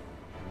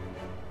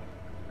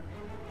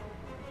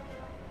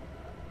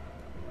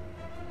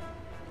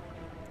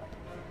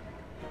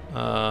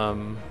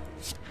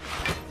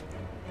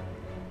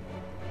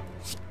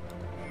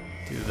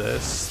 Do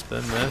this,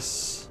 then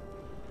this.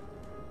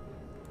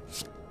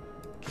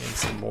 Gain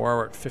some more.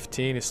 We're at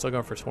 15. He's still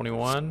going for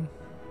 21.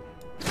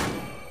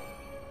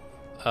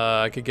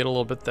 I could get a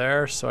little bit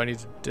there, so I need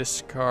to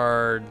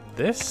discard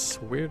this,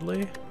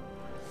 weirdly.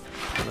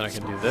 And then I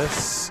can do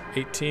this.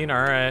 18,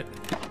 alright.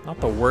 Not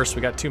the worst.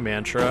 We got 2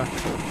 mantra.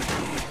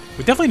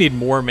 We definitely need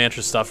more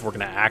mantra stuff if we're going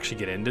to actually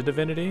get into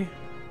Divinity.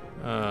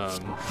 Let's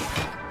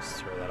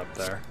throw that up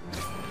there.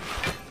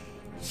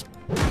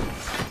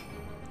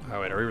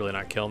 Oh wait, are we really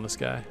not killing this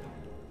guy?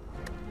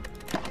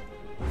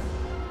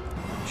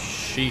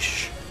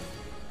 Sheesh.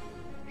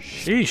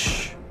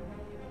 Sheesh.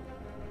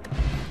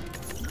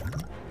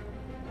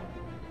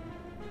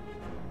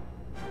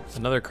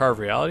 Another Carve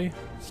Reality?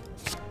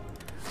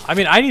 I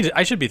mean,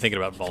 I should be thinking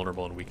about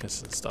vulnerable and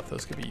weakness and stuff.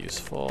 Those could be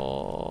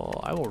useful.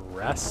 I will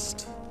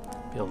rest.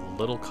 Be a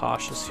little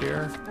cautious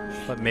here,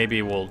 but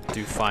maybe we'll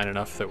do fine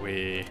enough that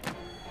we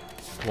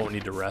won't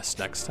need to rest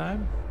next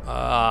time.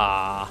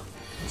 Ah,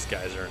 these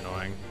guys are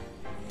annoying.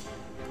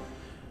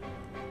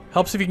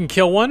 Helps if you can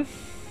kill one.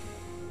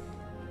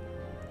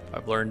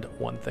 I've learned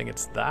one thing,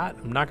 it's that.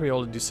 I'm not gonna be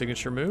able to do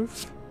signature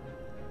move.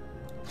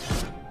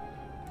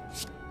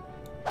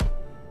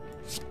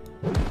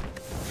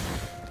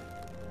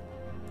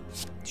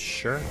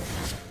 Sure.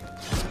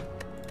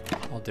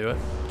 I'll do it.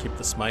 Keep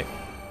the smite.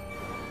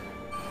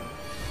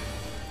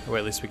 Oh, wait,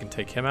 at least we can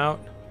take him out.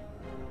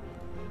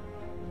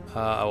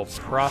 I will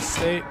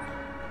prostate.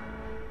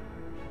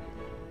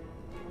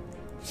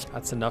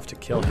 That's enough to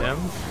kill him.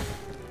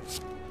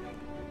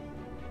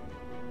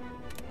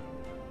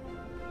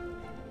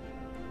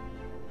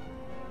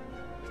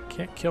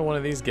 Can't kill one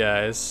of these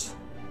guys.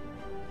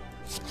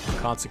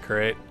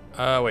 Consecrate.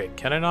 Wait,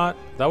 can I not?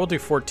 That will do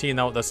 14.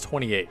 That's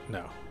 28.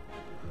 No.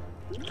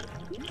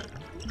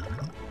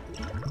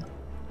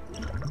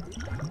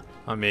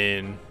 I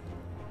mean,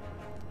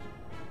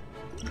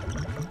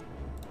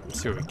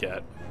 let's see what we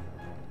get.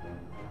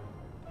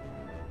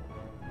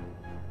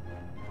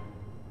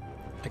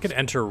 I could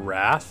enter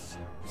Wrath.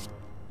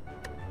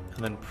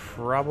 And then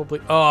probably...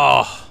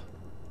 Oh!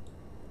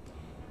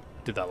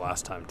 Did that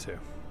last time, too.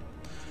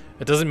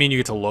 It doesn't mean you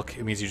get to look.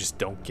 It means you just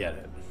don't get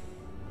it.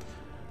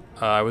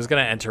 I was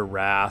going to enter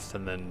Wrath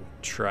and then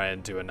try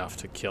and do enough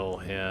to kill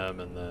him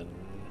and then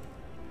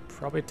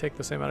probably take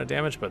the same amount of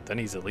damage, but then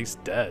he's at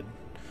least dead.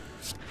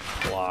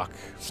 Block.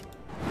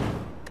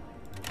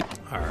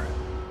 Alright.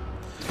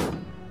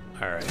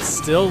 Alright,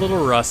 still a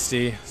little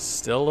rusty.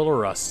 Still a little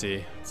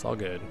rusty. It's all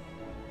good.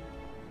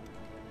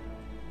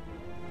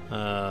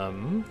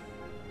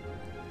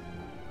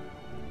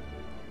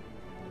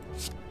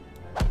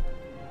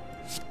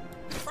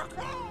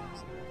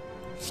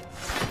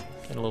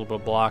 Get a little bit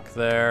of block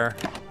there.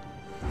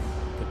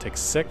 It takes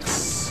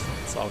 6.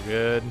 It's all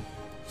good.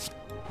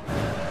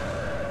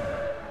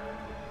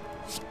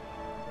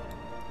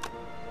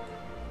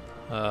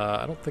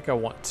 I don't think I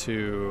want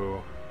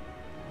to...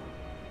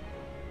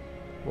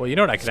 Well, you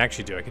know what I can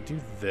actually do? I can do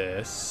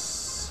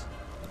this.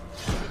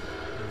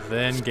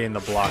 Then gain the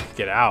block,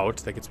 get out.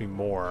 That gets me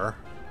more.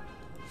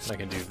 And I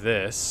can do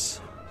this.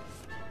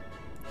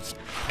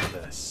 And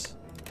this.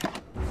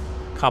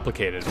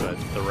 Complicated, but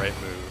the right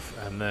move.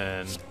 And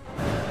then...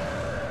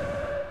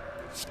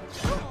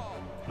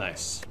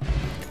 Nice.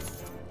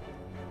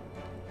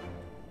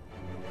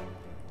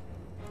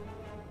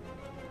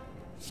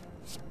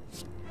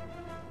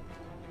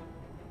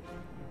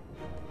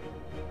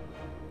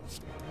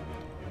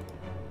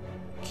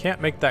 Can't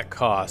make that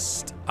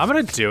cost. I'm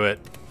gonna do it.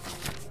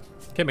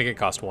 Can't make it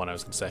cost 1, I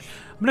was gonna say.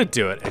 I'm gonna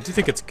do it. I do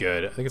think it's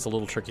good. I think it's a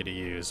little tricky to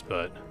use,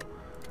 but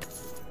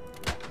it's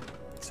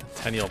a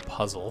Centennial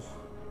puzzle.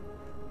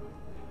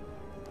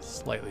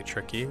 Slightly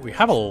tricky. We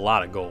have a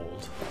lot of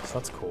gold, so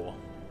that's cool.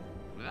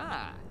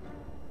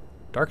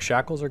 Dark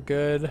Shackles are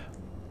good.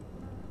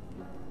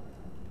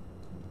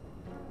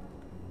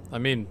 I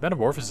mean,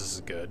 Metamorphosis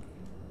is good.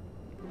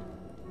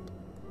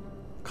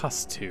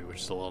 Costs 2,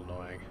 which is a little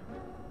annoying.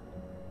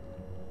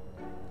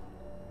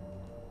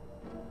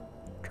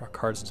 Draw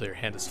cards until your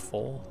hand is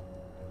full.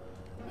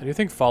 I do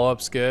think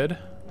follow-up's good.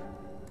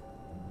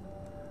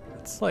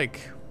 It's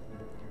like...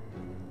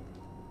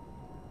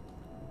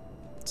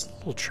 It's a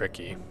little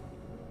tricky.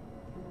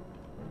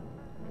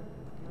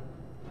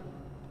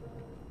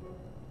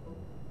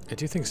 I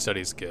do think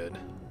study's good.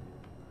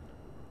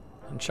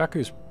 And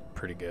Chaku's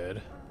pretty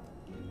good.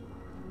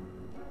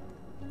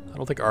 I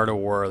don't think Art of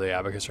War or the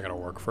Abacus are going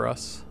to work for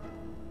us.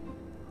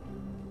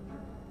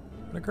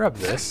 I'm going to grab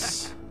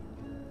this.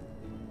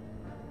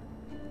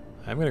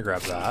 I'm going to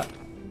grab that.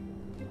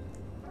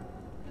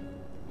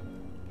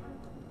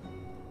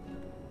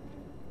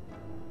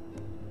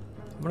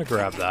 I'm going to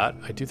grab that.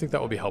 I do think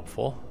that will be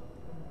helpful.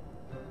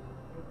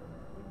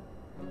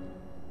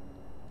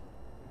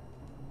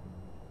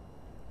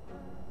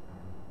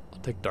 I'll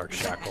take Dark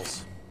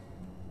Shackles.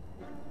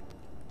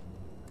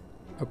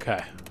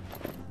 Okay.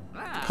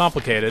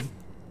 Complicated.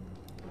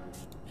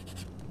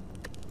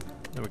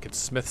 Then we could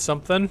smith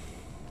something.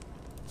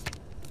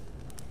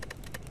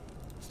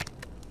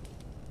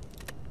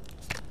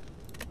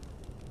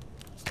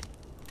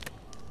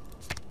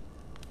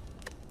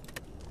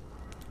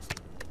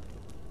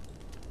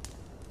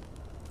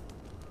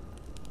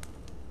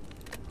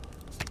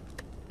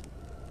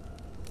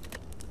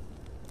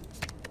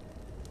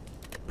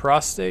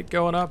 Prostate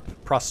going up.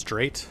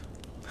 Prostrate.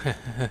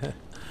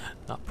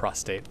 Not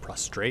prostate,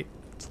 prostrate.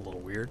 It's a little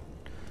weird.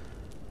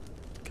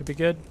 Could be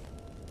good.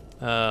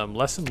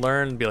 Lesson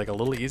learned, be like a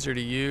little easier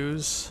to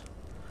use.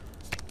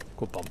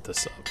 We'll bump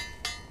this up.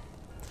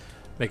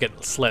 Make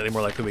it slightly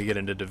more likely we get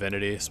into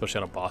Divinity, especially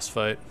on a boss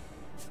fight.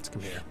 Let's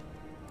come here.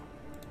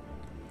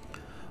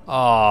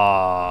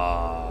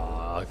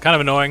 Kind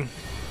of annoying.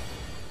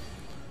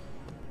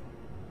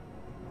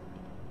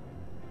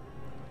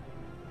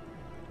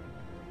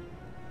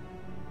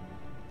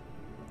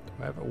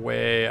 Do I have a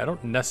way? I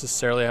don't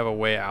necessarily have a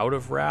way out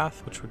of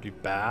Wrath, which would be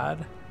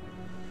bad.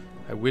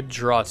 I would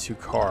draw 2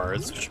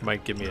 cards, which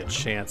might give me a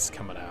chance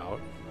coming out.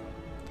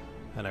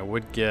 And I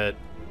would get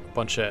a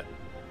bunch of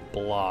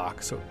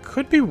block, so it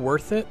could be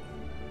worth it.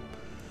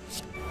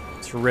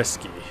 It's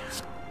risky,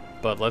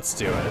 but let's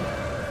do it.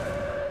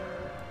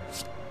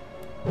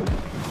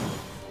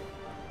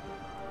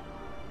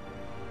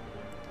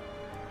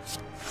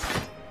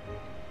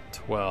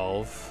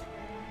 $12.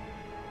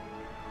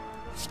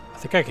 I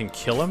think I can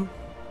kill him.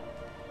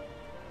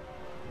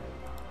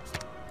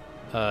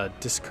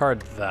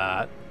 Discard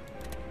that.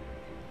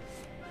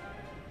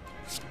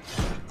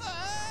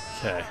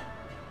 Okay.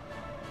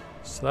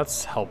 So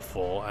that's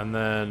helpful. And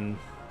then...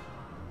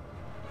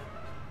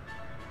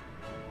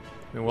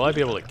 I mean, will I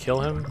be able to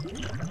kill him?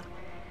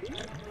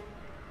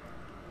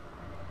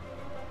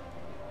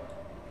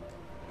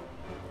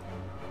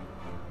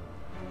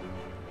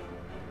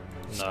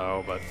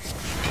 No, but...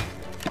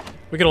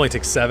 we can only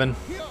take 7.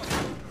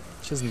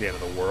 Which isn't the end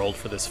of the world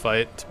for this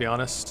fight, to be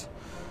honest.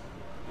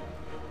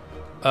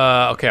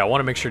 Okay, I want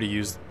to make sure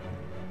to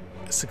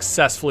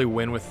successfully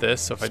win with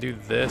this. So if I do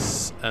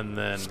this and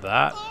then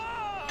that,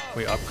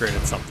 we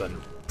upgraded something.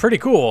 Pretty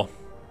cool.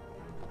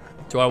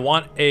 Do I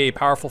want a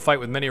powerful fight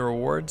with many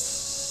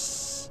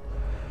rewards?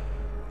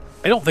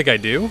 I don't think I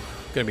do,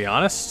 gonna be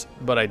honest,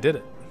 but I did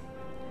it.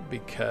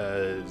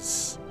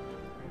 Because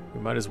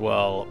we might as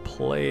well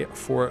play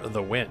for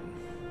the win.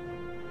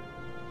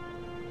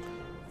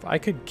 If I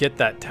could get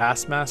that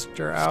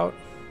Taskmaster out.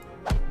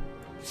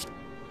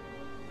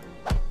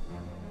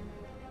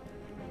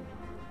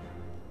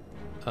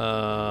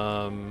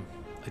 I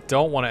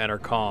don't want to enter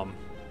calm.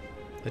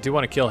 I do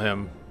want to kill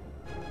him,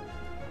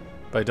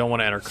 but I don't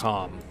want to enter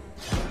calm,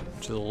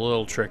 which is a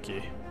little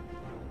tricky.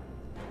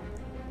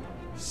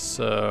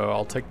 So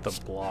I'll take the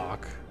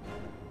block,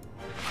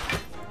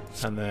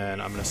 and then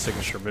I'm gonna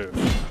signature move.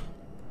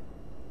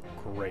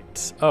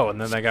 Great. Oh, and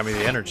then that got me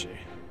the energy.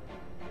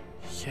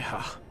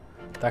 Yeah,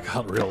 that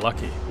got real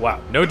lucky.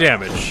 Wow, no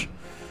damage,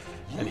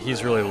 and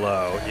he's really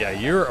low. Yeah,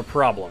 you're a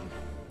problem.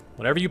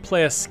 Whenever you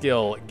play a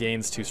skill, it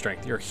gains 2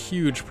 strength. You're a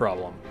huge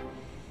problem.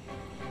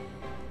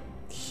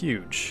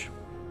 Huge.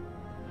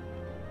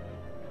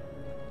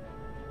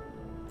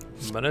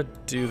 I'm gonna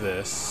do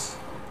this.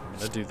 I'm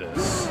gonna do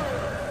this.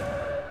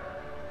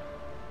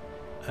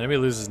 Enemy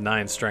loses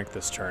 9 strength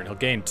this turn. He'll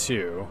gain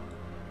 2.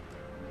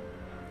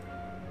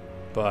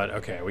 But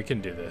okay, we can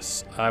do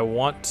this. I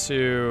want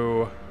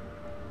to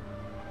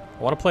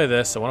play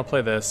this. I want to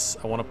play this.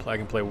 I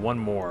can play one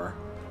more.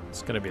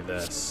 It's gonna be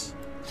this.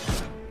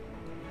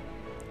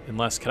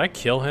 Unless, can I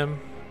kill him?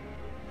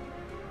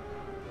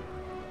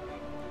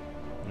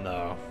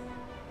 No.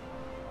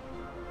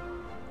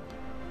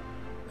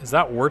 Is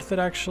that worth it,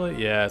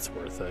 actually? Yeah, it's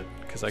worth it.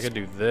 Because I could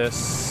do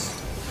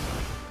this.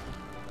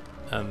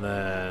 And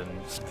then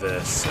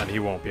this. And he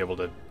won't be able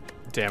to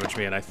damage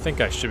me. And I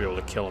think I should be able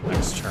to kill him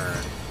next turn.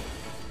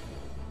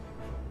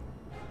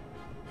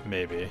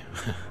 Maybe.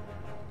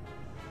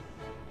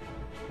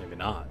 Maybe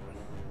not.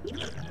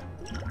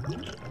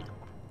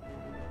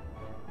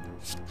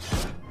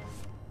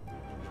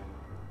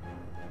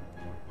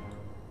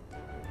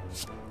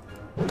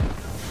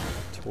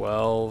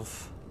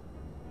 12.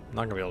 I'm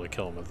not gonna be able to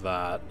kill him with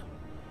that.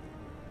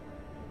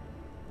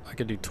 I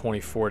could do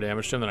 24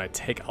 damage to him, then I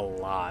take a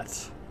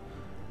lot.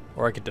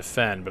 Or I could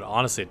defend, but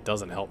honestly it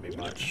doesn't help me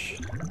much.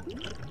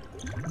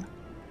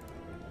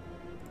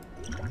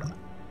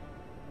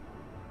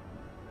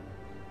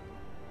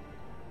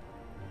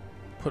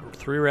 Put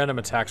 3 random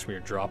attacks from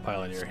your draw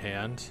pile in your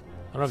hand.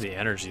 I don't have the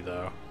energy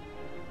though.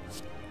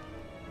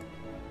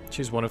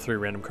 Choose 1 of 3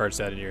 random cards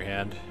to add into your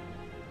hand.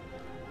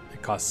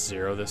 It costs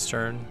 0 this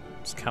turn.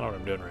 It's kind of what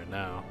I'm doing right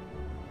now.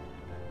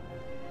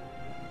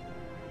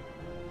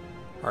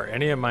 Are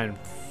any of mine...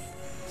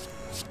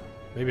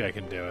 Maybe I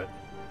can do it.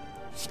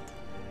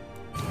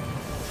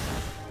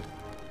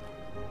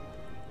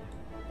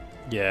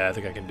 Yeah, I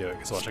think I can do it.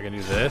 Because watch, I can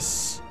do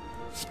this.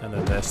 And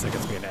then this. That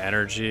gets me an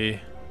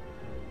energy.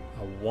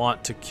 I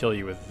want to kill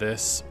you with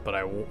this, but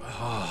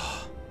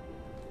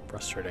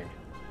frustrating.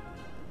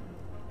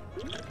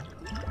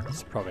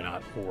 It's probably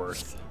not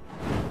worth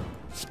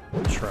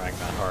trying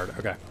that hard.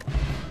 Okay.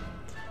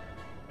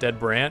 Dead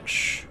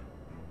branch.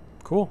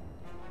 Cool.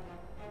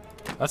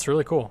 That's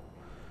really cool.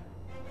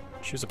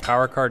 Choose a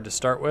power card to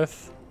start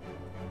with.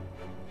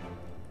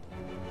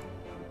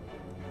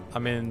 I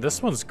mean,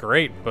 this one's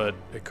great, but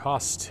it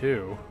costs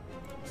 2.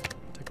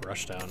 Take a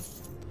rush down.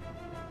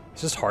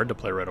 It's just hard to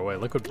play right away.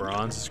 Liquid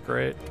bronze is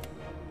great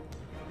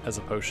as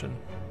a potion.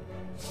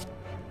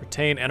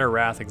 Retain, enter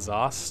wrath,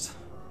 exhaust.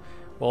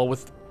 Well,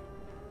 with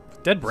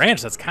dead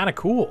branch, that's kind of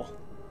cool.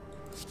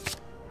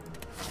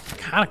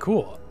 Kind of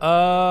cool.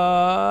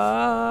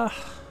 Nah,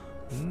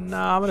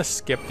 I'm gonna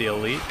skip the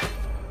elite.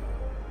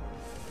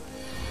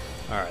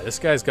 All right, this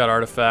guy's got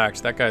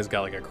artifacts. That guy's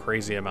got like a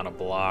crazy amount of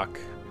block.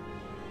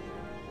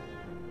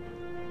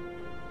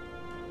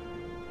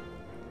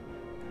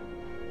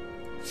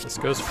 This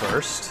goes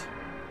first.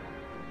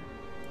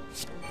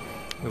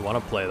 We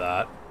want to play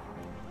that.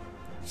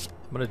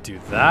 I'm gonna do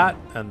that,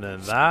 and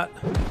then that.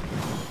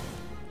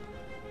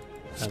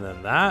 And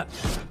then that.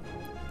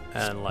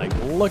 And like,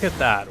 look at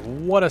that.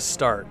 What a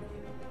start.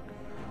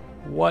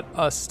 What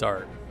a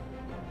start.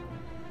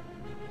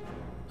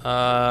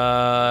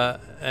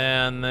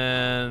 And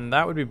then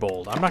that would be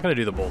bold. I'm not gonna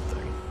do the bold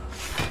thing.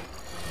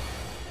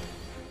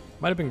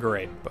 Might have been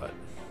great, but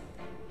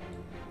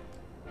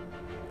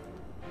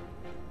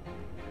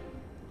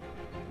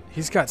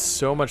he's got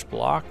so much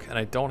block, and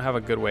I don't have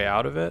a good way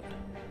out of it.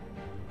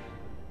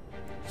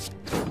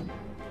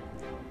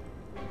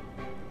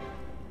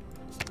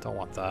 Don't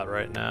want that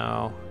right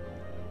now.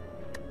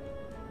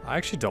 I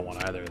actually don't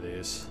want either of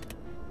these.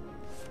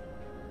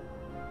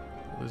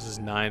 Loses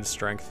 9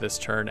 strength this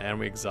turn, and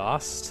we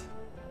exhaust.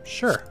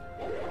 Sure.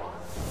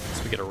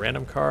 So we get a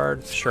random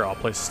card. Sure, I'll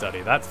play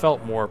study. That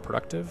felt more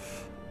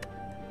productive.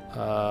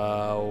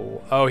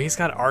 Oh, he's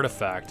got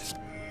artifact.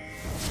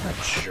 That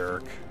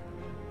jerk.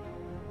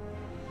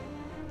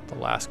 The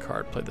last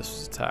card played this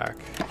was attack.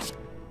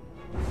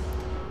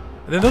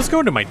 And then those go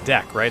into my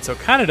deck, right? So it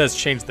kind of does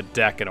change the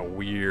deck in a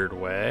weird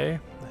way.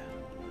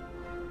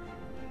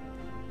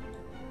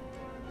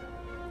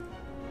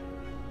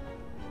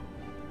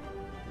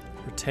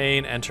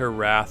 Retain, enter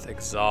wrath,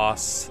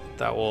 exhaust.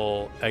 That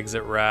will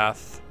exit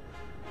wrath.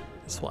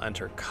 This will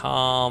enter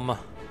calm.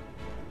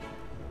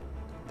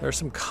 There are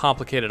some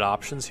complicated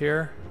options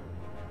here.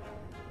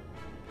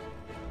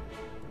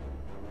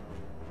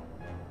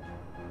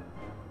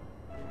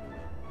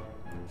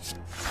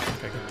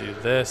 I could do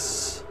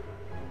this,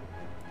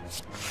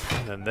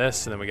 and then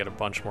this, and then we get a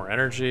bunch more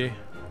energy.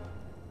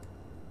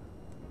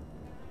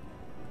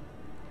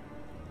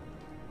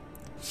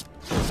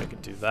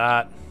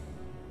 that.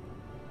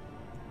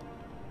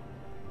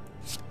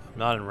 I'm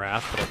not in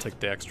Wrath, but I'll take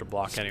the extra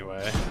block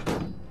anyway.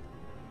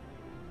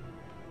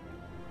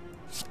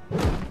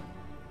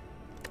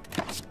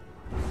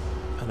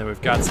 And then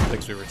we've got some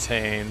things we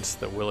retained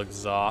that will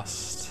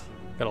exhaust.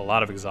 Got a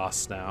lot of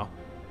exhausts now.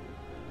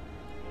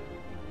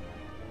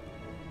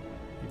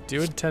 You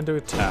do intend to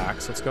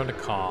attack, so let's go into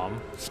Calm.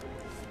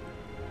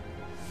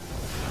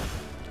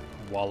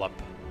 Wallop.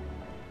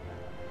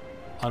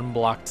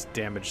 Unblocked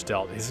damage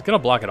dealt. He's gonna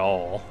block it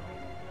all.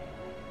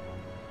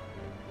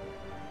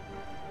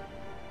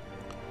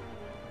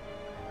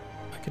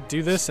 I could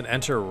do this and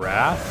enter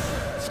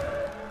Wrath.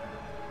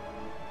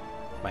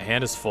 My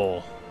hand is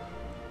full.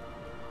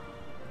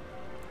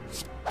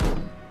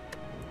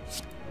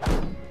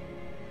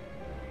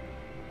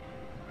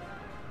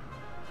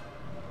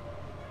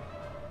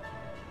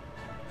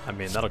 I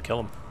mean, that'll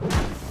kill him.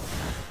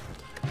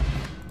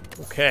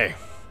 Okay.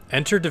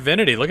 Enter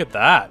Divinity. Look at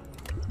that.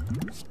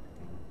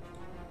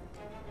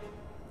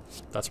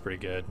 That's pretty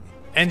good.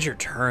 End your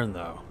turn,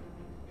 though.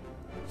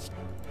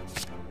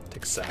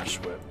 Take Sash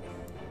Whip.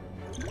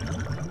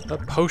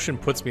 That potion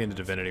puts me into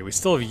Divinity. We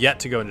still have yet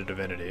to go into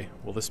Divinity.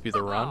 Will this be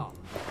the run?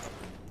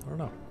 I don't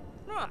know.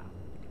 I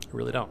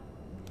really don't.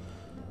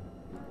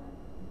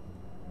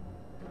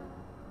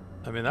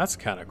 I mean, that's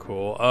kind of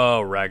cool.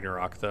 Oh,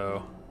 Ragnarok,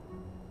 though.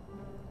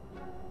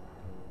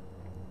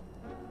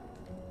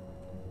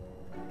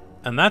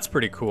 And that's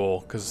pretty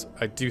cool, because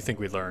I do think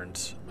we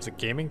learned. Was it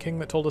Gaming King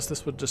that told us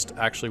this would just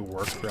actually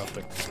work throughout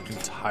the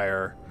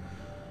entire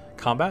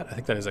combat? I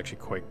think that is actually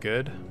quite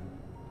good.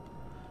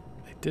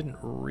 I didn't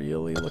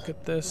really look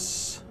at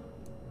this.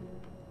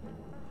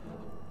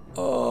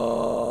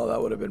 Oh,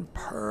 that would have been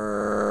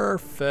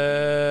perfect.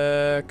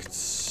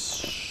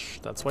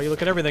 That's why you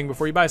look at everything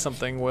before you buy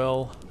something,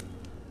 Will.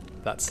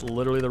 That's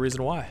literally the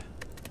reason why.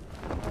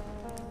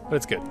 But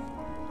it's good.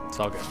 It's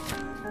all good.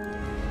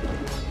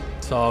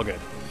 It's all good.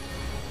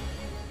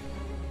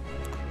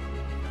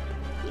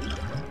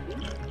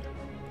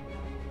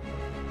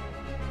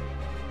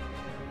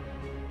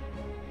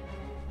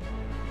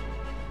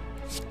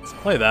 Let's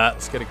play that.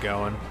 Let's get it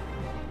going.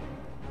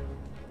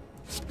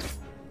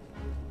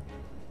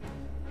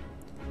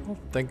 I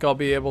don't think I'll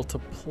be able to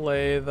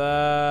play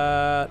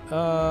that.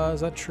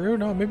 Is that true?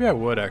 No, maybe I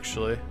would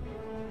actually.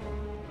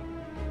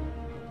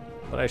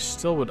 But I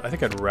still would. I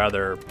think I'd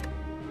rather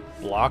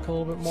block a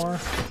little bit more.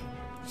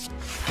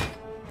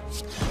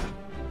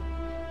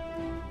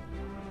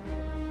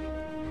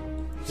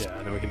 Yeah,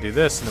 and then we can do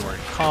this, and then we're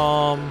in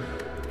Calm.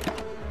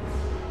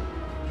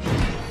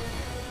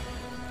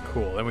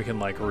 Cool, then we can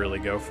like really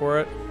go for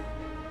it.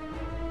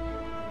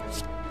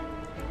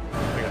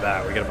 Look at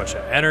that, we get a bunch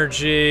of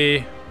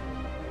energy.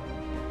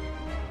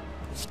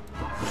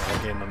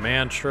 I'll gain the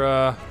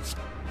mantra.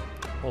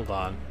 Hold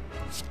on.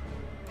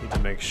 Need to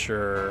make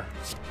sure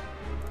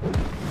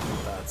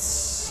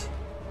that's...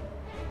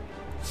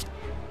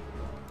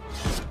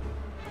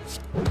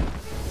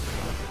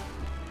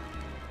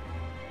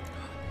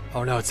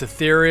 Oh no, it's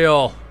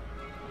ethereal.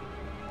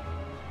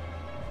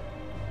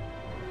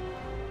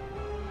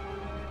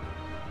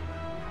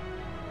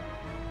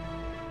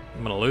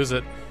 I'm gonna lose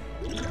it.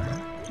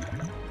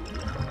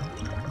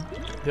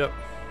 Yep,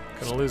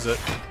 gonna lose it.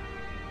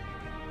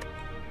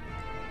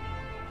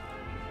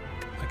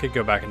 I could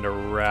go back into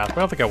Wrath, but I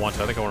don't think I want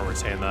to. I think I want to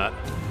retain that.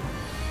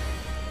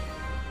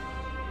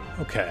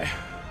 Okay.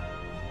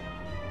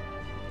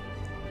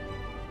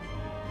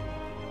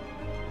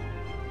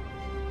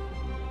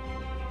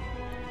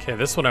 Okay,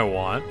 this one I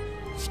want.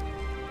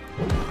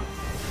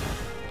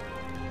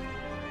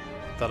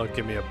 That'll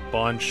give me a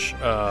bunch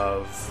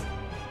of...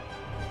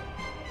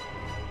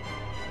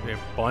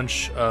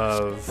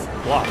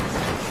 blocks.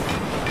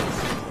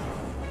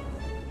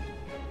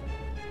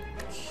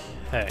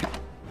 Okay.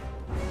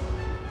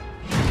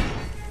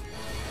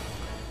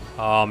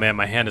 Oh man,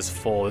 my hand is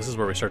full. This is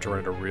where we start to run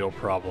into real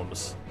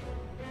problems.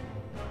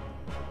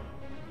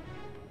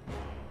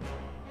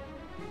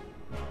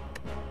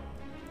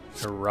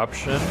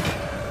 Eruption.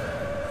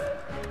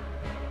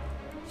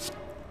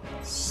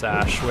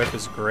 Sash Whip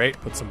is great.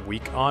 Put some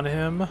weak on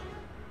him.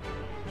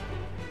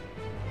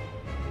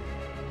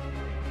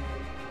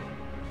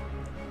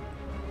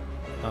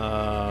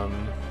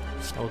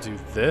 I'll do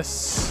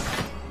this,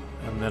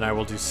 and then I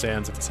will do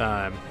Sands of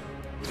Time.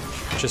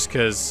 Just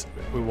because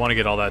we want to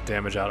get all that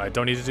damage out. I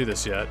don't need to do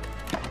this yet.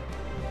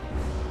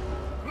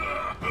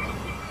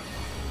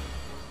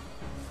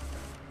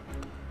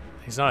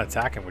 He's not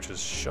attacking, which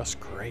is just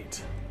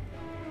great.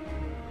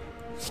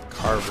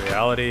 Carve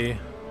Reality.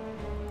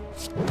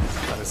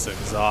 That is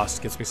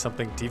exhaust. Gets me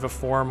something. Diva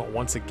Form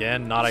once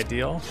again, not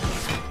ideal.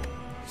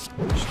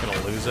 Just gonna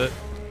lose it.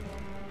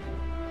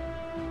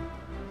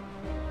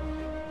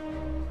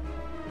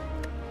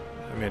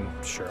 I mean,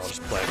 sure, I'll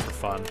just play it for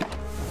fun.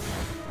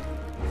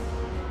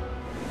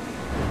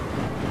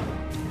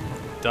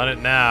 Done it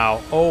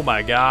now. Oh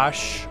my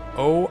gosh.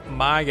 Oh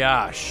my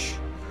gosh.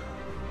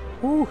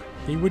 Whew.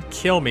 He would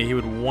kill me. He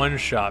would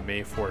one-shot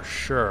me for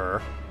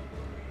sure.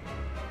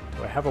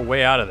 Do I have a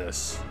way out of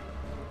this?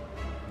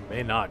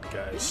 May not,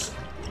 guys.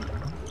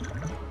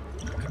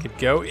 Could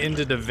go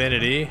into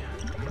Divinity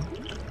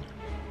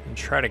and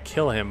try to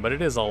kill him, but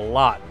it is a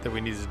lot that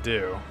we need to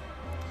do.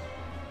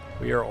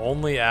 We are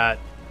only at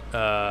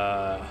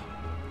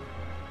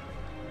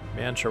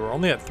mantra. We're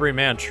only at 3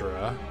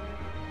 mantra.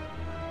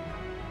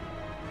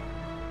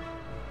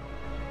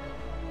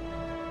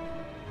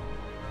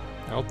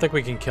 I don't think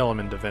we can kill him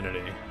in Divinity.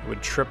 It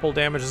would triple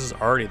damage. This is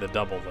already the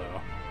double,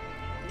 though.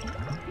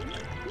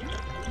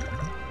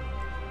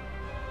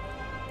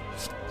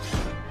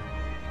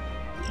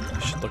 I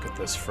should look at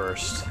this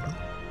first.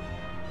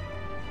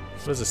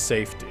 What is a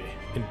safety?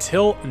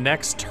 Until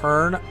next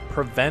turn,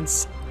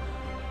 prevents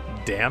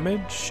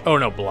damage? Oh,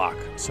 no, block.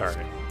 Sorry.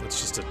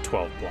 It's just a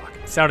 12 block.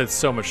 It sounded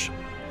so much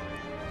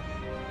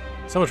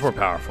more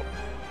powerful.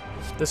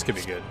 This could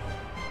be good.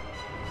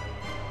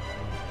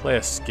 Play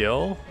a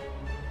skill.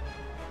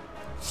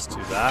 Let's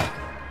do that.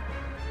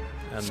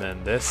 And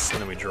then this,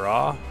 and then we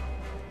draw.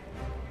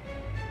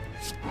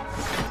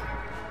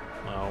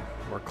 Well,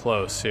 we're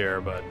close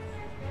here, but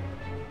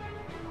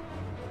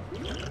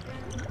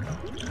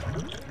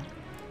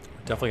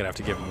definitely gonna have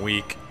to give him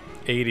weak.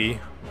 80.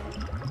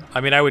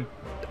 I mean,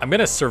 I'm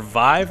gonna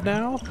survive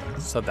now,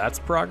 so that's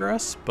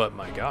progress, but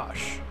my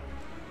gosh.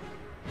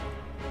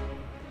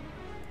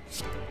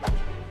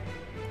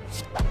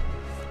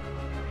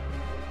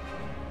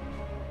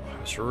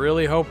 I was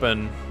really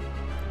hoping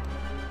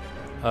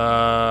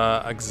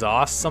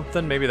exhaust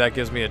something, maybe that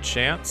gives me a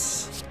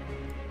chance.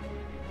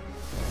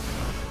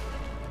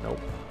 Nope.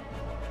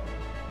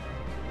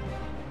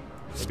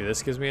 Maybe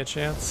this gives me a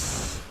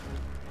chance.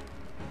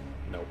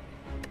 Nope.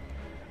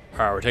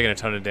 Alright, we're taking a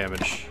ton of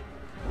damage.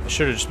 I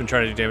should have just been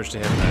trying to do damage to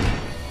him then.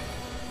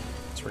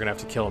 So we're gonna have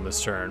to kill him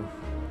this turn.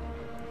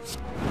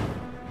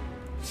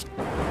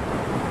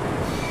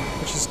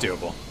 Which is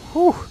doable.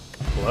 Whew.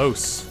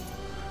 Close.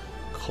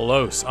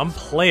 Close.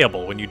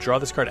 Unplayable. When you draw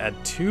this card, add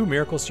 2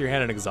 miracles to your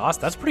hand and exhaust.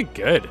 That's pretty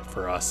good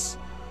for us.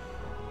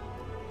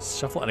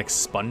 Shuffle an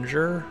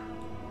expunger.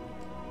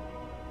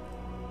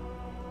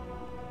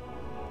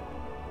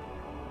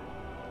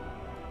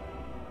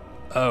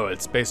 Oh,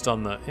 it's based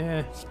on the...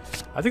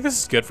 I think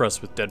this is good for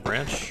us with Dead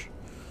Branch.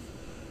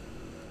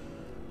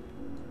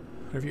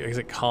 Whenever you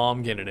exit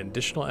calm, gain an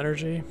additional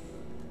energy.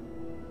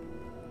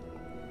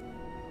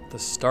 The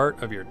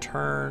start of your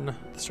turn.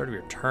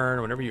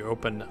 Whenever you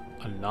open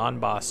a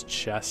non-boss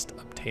chest,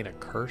 obtain a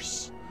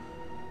curse.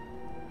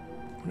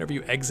 Whenever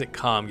you exit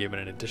calm, give it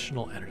an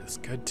additional energy. That's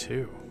good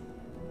too.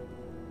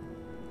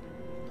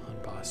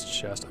 Non-boss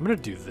chest. I'm gonna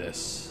do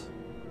this.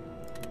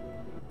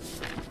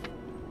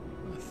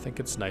 I think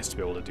it's nice to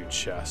be able to do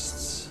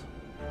chests.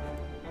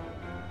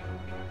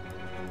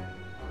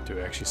 Do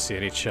we actually see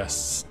any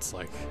chests? It's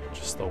like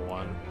just the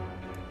one.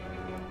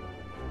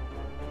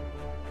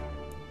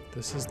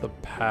 This is the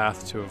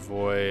path to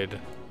avoid...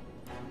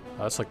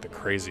 Oh, that's like the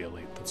crazy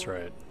elite, that's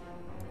right.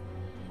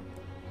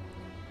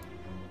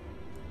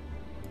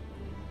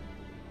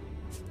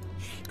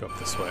 Go up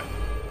this way.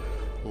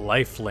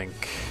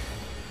 Lifelink.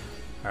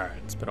 Alright,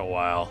 it's been a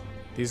while.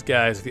 These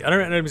guys, if the other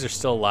enemies are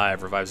still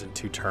alive, revives in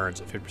 2 turns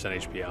at 50%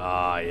 HP.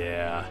 Ah,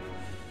 yeah.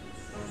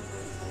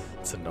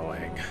 It's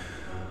annoying.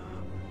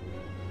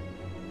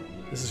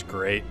 This is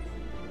great.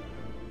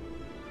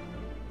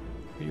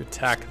 You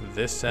attack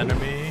this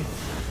enemy.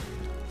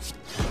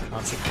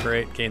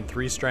 Consecrate, gain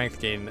 3 strength,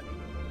 gain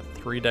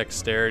 3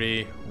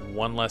 dexterity,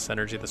 1 less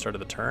energy at the start of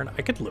the turn.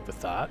 I could live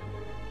with that.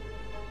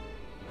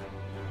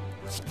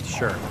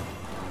 Sure.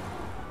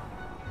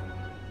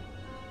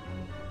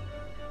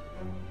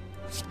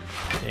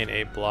 Gain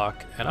 8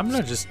 block. And I'm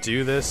gonna just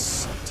do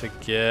this to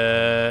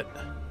get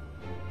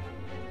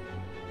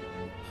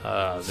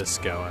this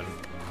going.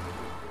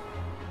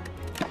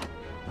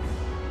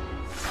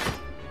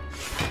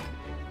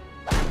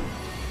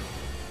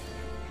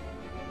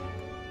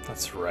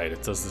 That's right,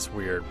 it does this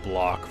weird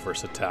block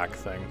versus attack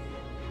thing.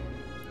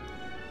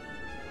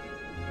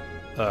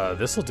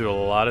 This will do a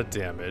lot of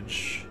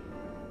damage.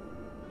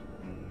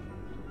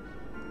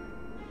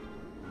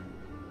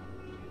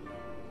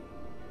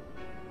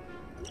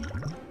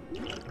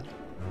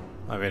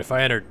 I mean, if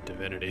I enter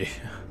Divinity...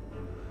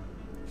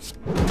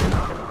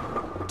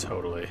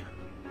 Totally.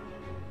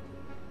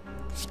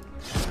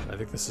 I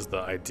think this is the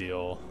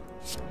ideal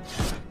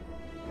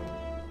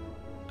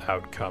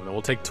outcome. And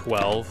we'll take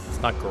 12.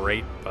 It's not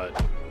great,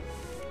 but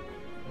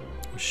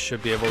we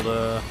should be able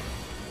to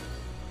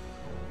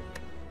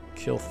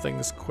kill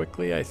things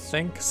quickly, I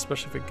think,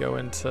 especially if we go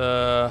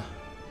into...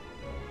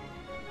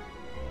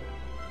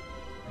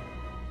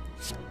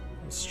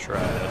 Let's try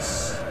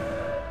this.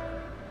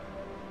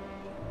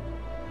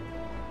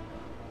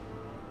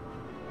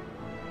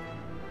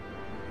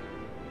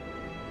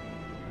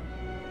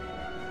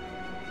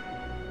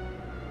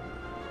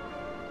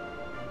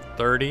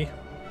 $30.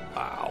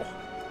 Wow.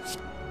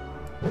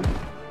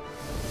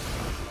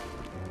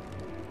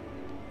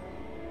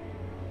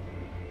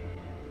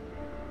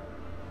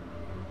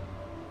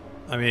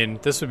 I mean,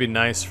 this would be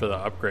nice for the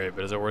upgrade,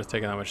 but is it worth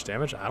taking that much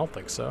damage? I don't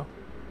think so.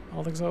 I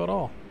don't think so at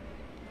all.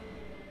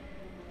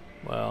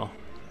 Well,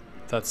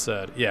 that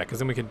said, yeah, because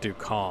then we could do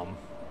calm.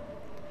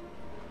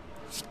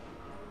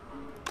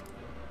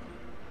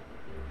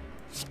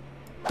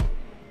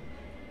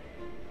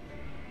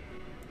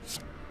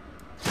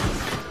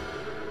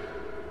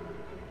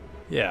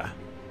 Yeah,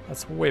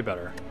 that's way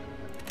better.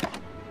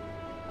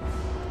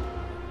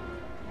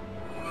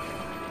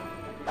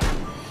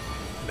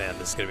 Man,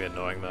 this is gonna be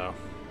annoying though.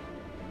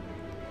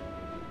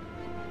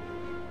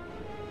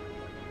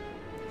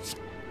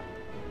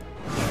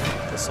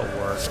 This'll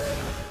work.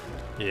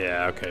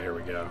 Yeah, okay, here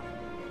we go.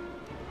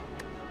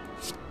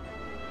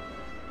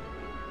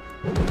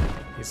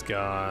 He's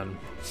gone.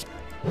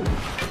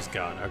 He's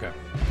gone, okay.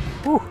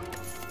 Whew.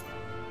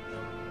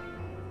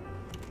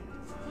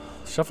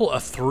 Shuffle a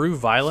through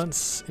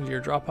violence into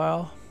your draw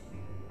pile.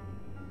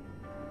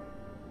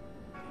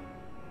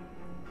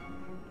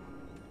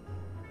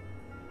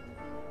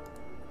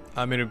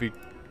 I mean, it'd be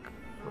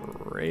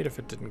great if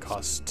it didn't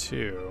cost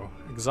 2.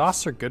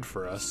 Exhausts are good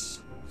for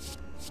us,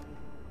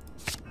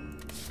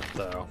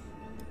 though,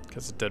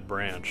 because a dead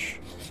branch.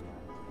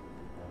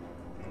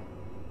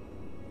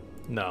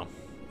 No,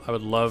 I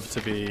would love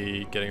to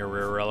be getting a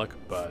rare relic,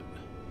 but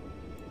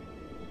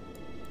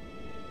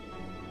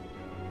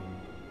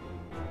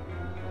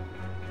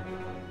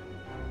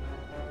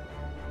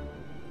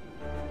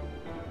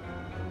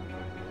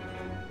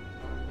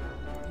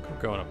I think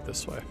we're going up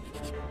this way.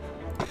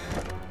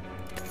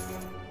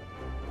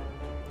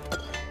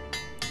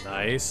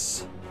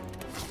 Nice.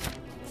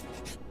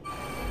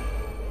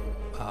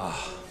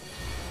 Ah.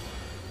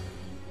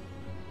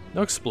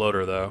 No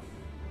exploder though.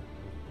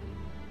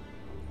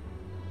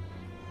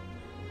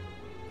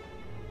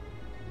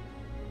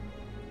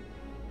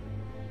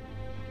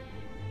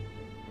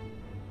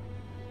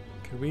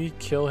 Can we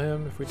kill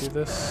him if we do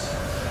this?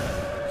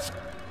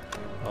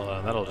 Hold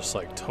on, that'll just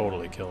like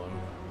totally kill him.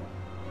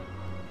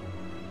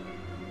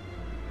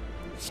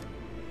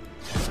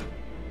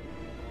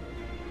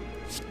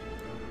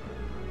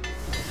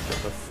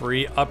 Get the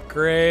free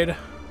upgrade.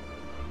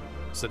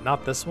 Is it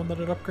not this one that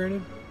it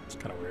upgraded? It's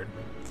kind of weird.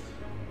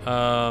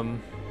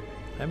 I'm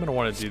gonna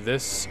want to do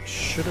this.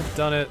 Should have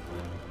done it.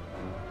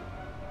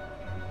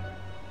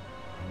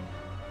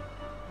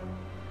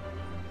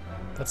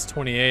 That's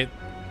 28.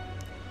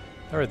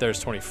 That right there is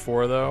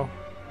 24 though.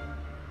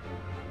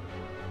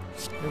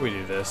 Maybe we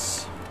do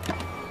this.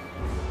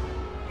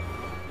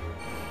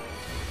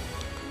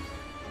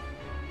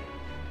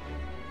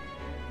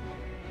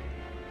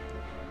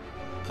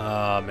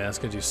 Oh man, it's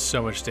gonna do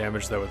so much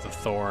damage though with the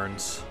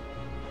thorns.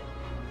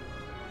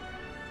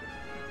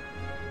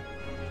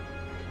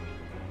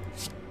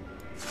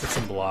 Let's get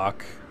some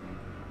block.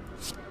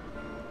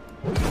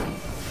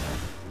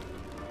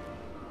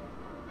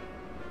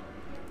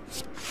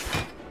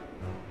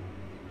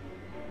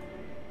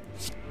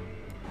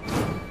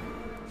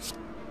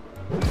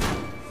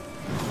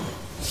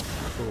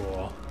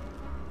 Cool.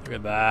 Look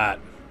at that.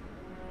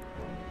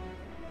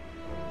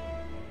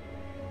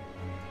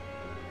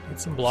 Need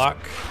some block.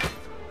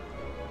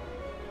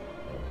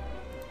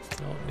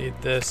 Don't need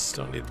this,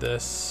 don't need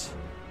this.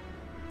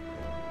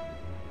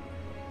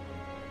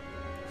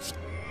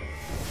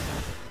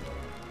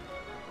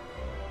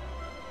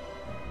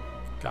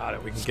 Got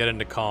it, we can get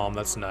into calm,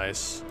 that's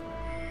nice.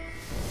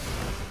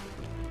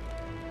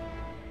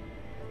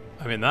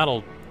 I mean,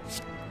 that'll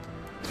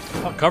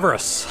cover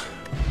us.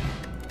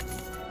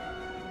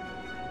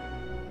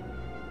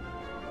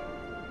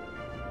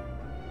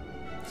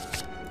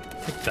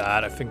 Like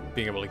that, I think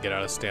being able to get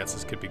out of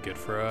stances could be good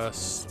for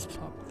us. Let's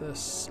pop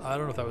this. I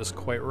don't know if that was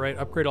quite right.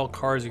 Upgrade all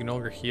cards, you can no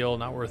longer heal,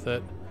 not worth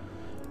it.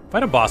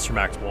 Find a boss from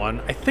Act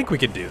 1. I think we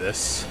could do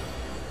this.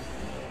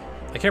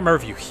 I can't remember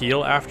if you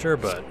heal after,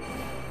 but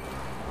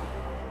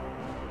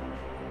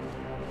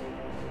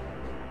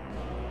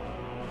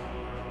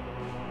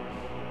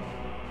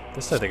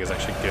this I think is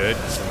actually good,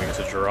 because then we get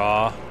to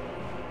draw.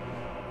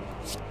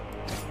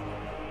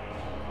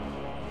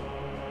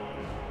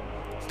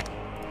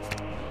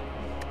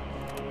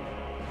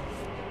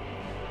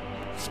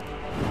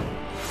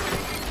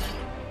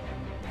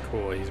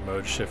 Cool, he's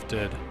mode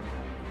shifted.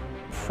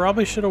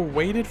 Probably should have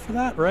waited for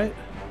that, right?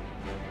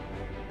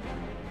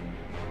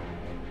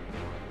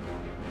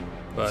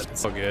 But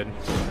it's all good.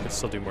 I can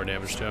still do more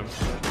damage to him.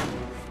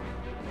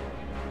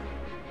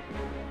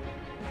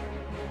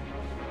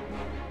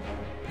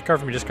 Pick a card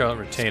from your discard and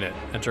retain it.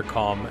 Enter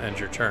calm, end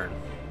your turn.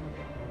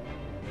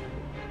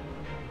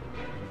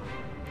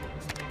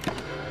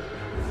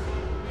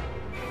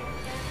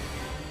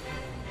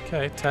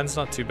 Okay, 10's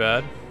not too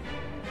bad.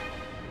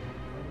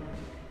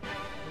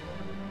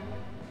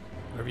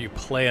 Whenever you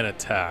play an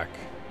attack.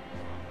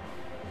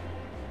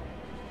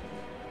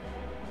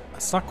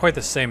 It's not quite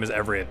the same as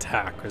every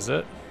attack, is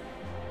it?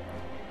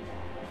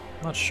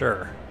 I'm not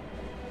sure.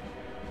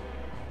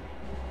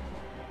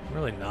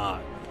 Really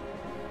not.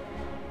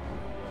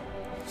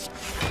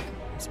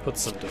 Let's put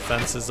some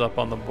defenses up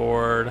on the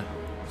board.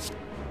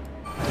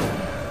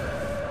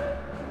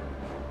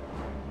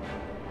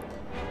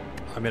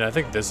 I mean, I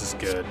think this is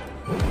good.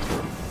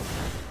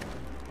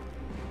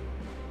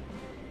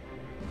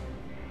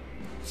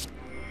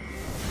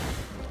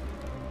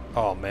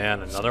 Oh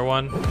man, another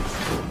one?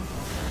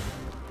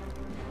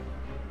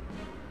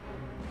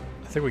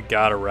 I think we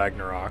got a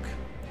Ragnarok.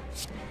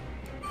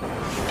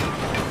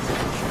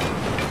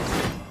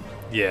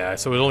 Yeah,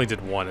 so it only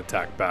did one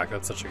attack back.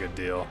 That's such a good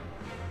deal.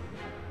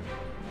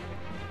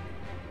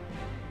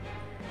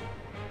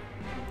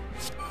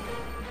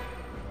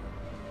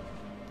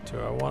 Do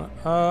I want...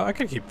 I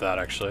could keep that,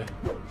 actually.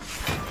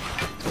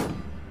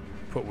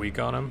 Put weak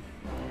on him.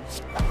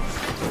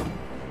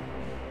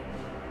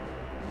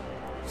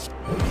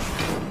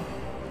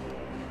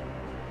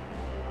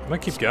 I'm gonna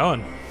keep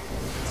going.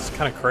 It's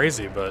kind of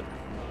crazy, but...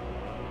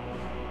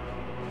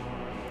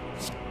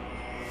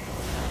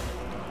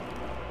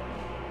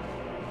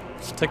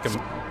 Let's take a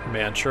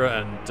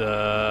mantra and,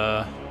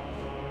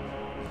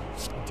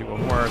 do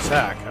one more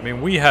attack. I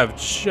mean, we have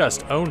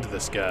just owned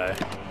this guy.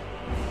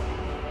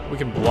 We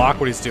can block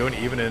what he's doing,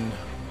 even in...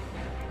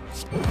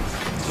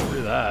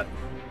 Screw that.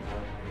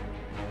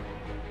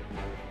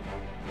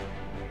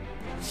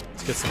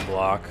 Let's get some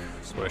block.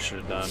 That's what I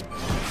should have done.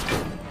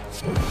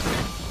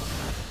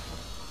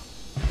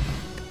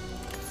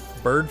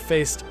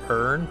 Bird-faced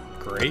urn.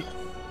 Great.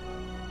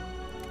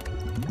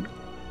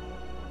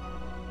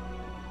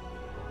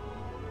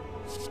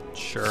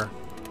 Sure.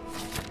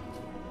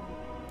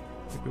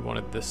 I think we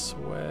wanted this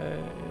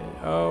way.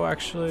 Oh,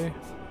 actually...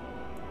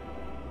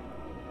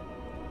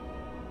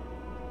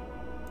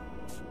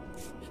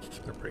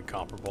 They're pretty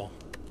comparable.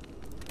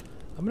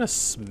 I'm gonna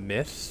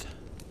smith.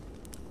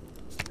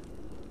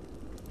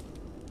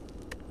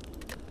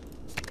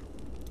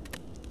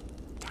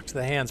 Talk to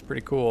the hands,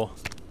 pretty cool.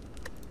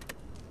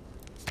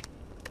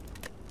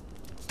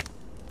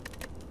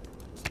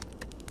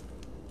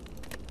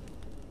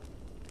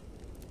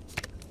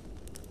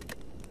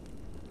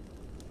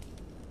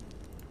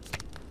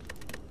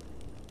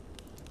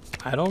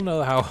 I don't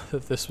know how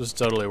if this was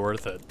totally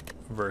worth it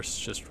versus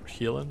just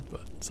healing,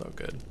 but it's all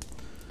good.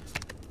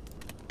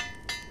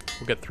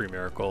 We'll get 3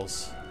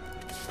 miracles.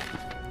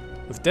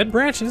 With Dead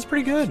Branch, it's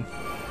pretty good.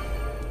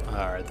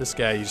 Alright, this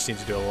guy you just need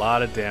to do a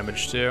lot of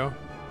damage to.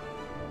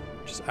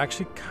 Which is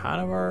actually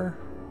kind of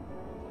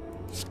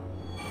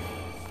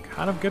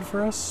good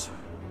for us.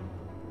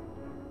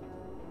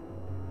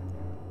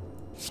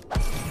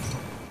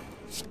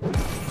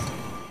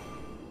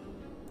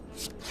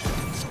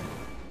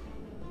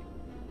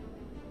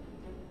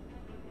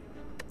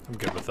 I'm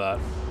good with that.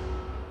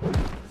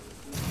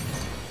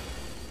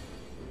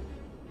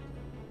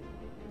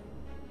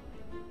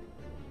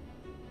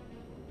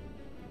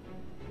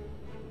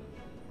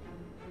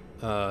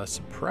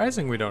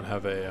 Surprising we don't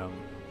have a,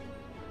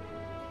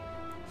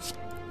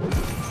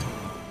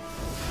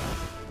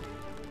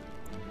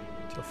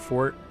 deal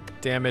fort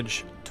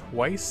damage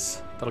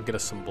twice. That'll get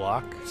us some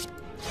block.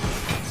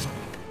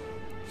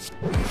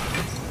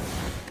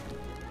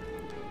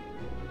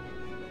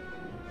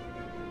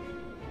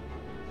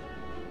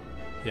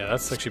 Yeah,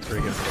 that's actually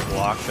pretty good for the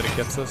block that it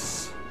gets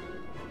us.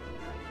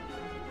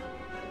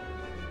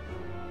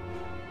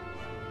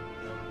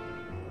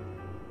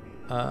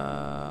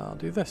 I'll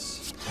do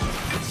this.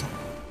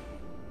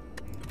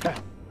 Okay.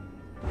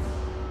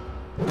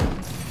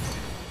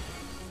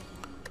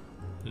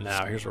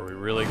 Now here's where we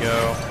really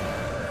go.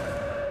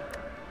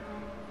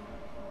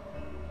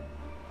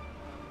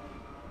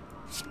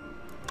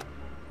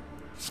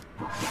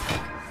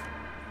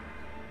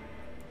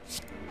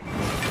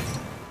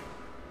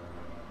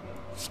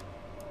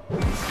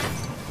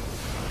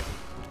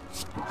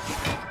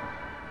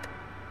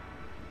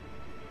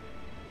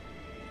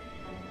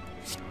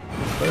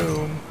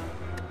 Boom.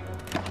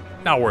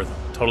 Not worth it.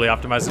 Totally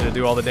optimizing to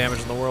do all the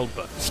damage in the world,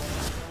 but...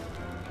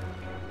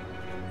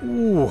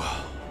 Ooh,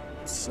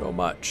 so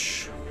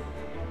much.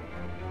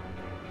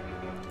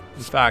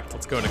 In fact,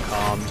 let's go into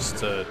calm just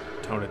to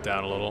tone it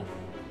down a little.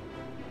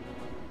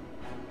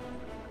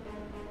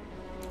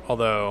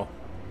 Although,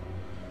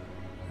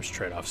 there's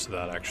trade-offs to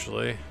that,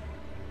 actually.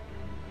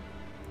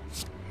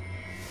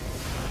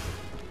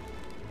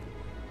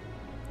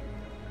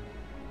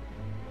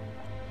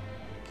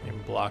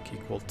 Game block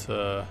equal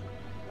to...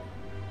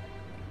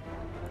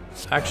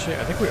 Actually,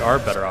 I think we are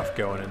better off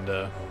going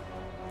into...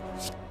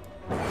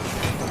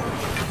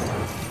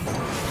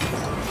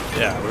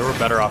 Yeah, we were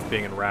better off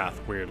being in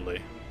Wrath,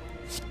 weirdly.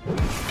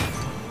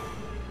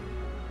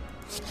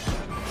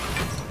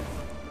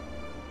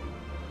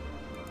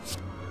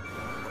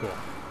 Cool.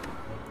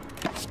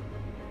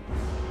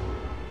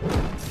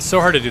 It's so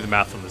hard to do the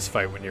math on this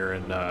fight when you're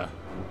in the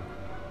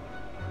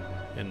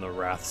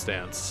Wrath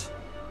stance.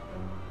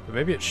 But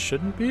maybe it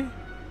shouldn't be?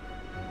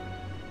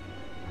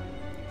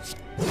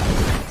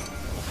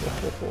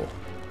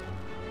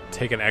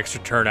 Take an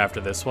extra turn after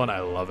this one. I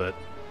love it.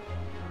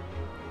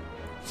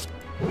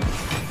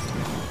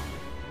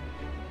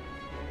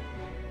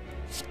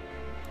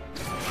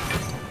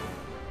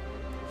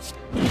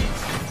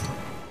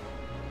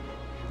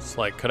 It's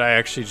like, could I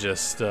actually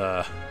just,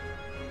 could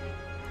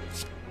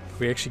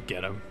we actually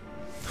get him?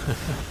 I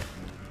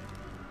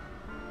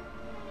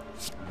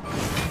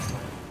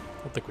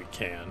don't think we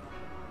can.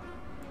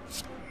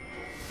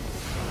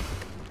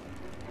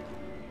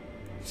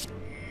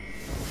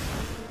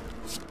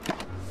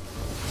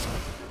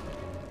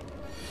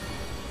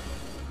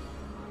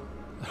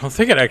 I don't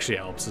think it actually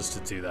helps us to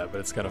do that, but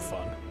it's kind of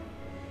fun.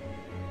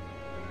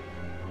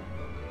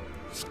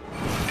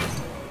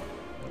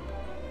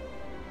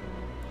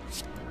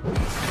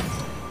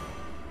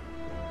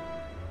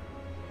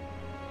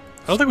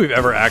 I don't think we've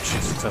ever actually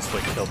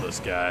successfully killed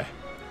this guy.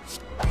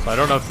 So I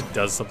don't know if it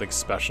does something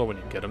special when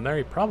you get him there.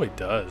 He probably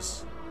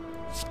does.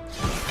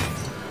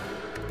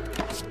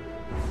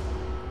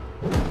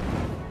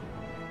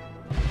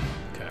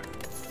 Okay.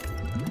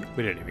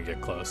 We didn't even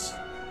get close.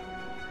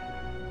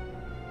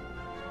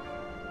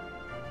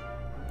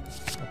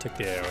 I'll take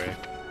the AoE.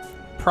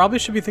 Probably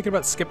should be thinking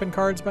about skipping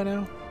cards by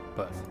now,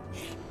 but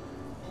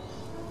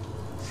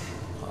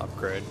I'll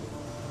upgrade.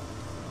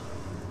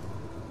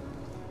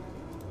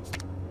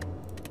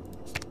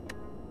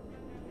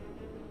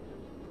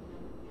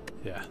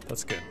 Yeah,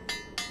 that's good.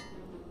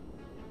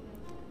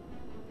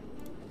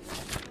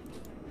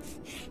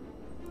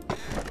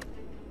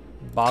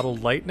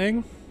 Bottled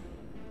lightning.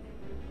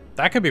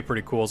 That could be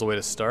pretty cool as a way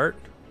to start.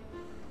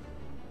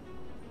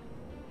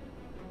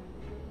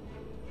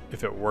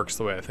 If it works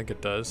the way I think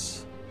it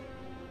does.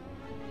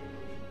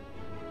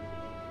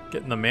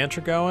 Getting the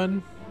mantra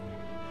going.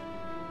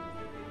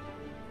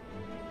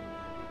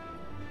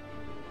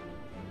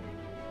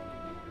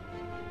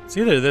 It's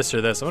either this or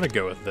this. I'm gonna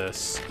go with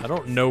this. I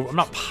don't know. I'm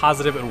not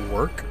positive it'll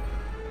work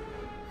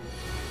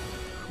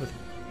with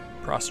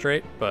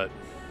prostrate, but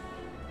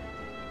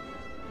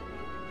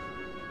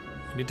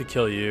I need to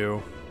kill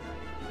you.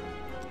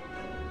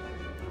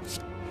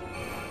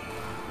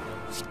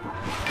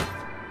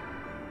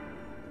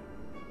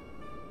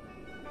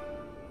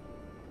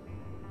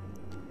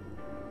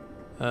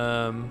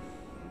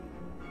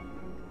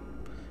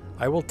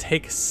 I will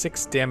take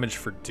 6 damage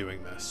for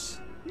doing this.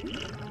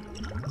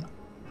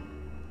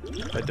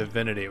 By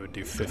Divinity, it would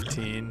do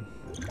 15.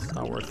 It's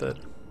not worth it.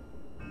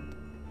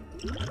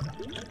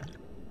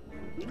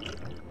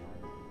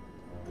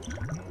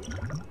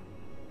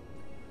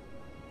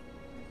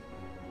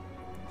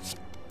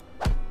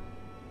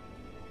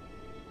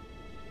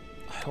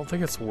 I don't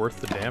think it's worth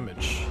the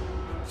damage.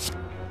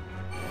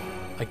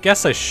 I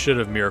guess I should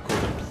have miracled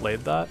and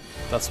played that.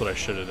 That's what I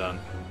should have done.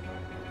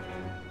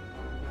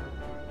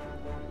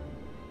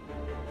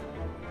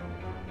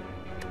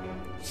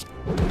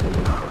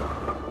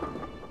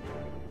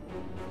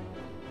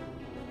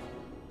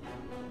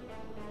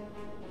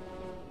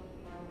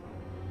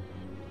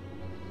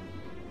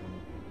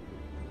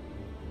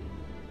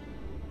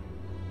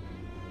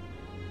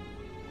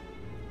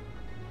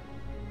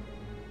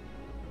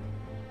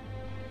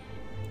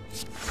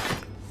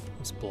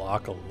 Let's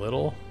block a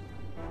little.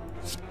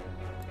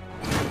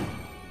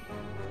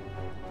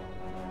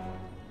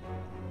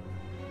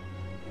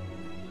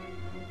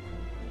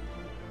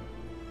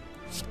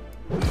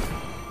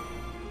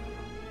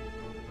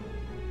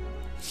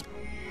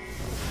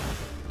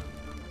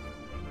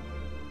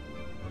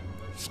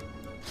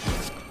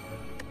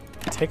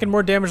 Taking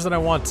more damage than I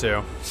want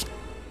to.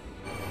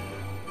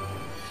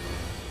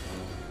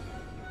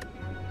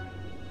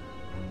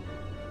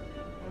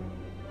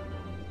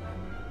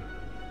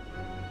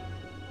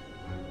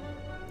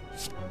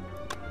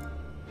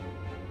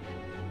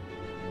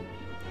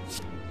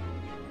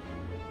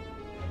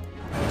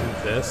 Do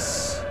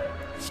this.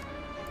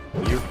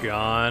 You're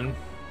gone.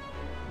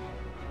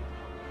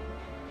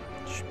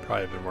 Should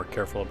probably have been more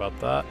careful about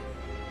that.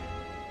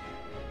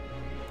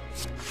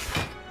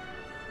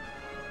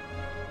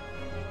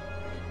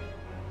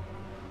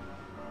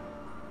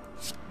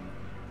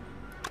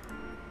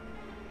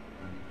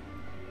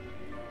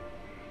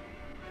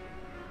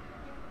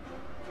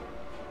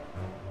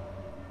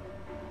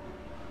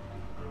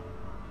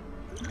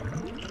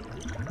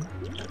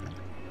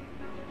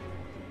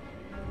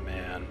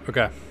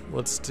 Okay,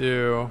 let's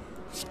still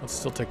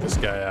take this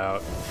guy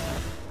out.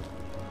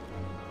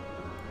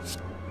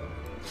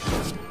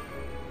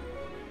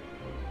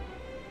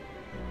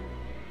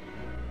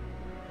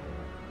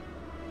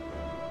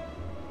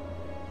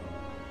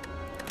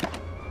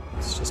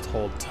 Let's just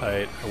hold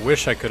tight. I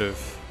wish I could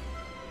have.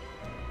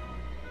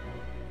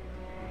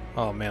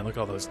 Oh man, look at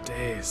all those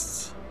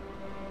days.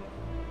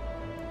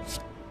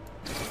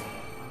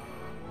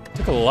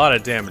 Took a lot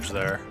of damage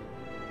there.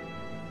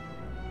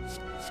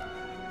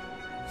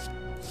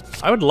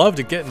 I would love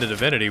to get into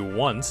Divinity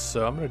once,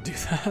 so I'm gonna do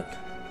that.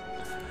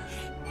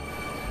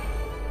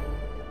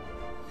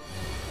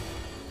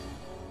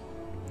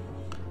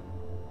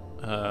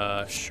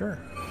 Sure.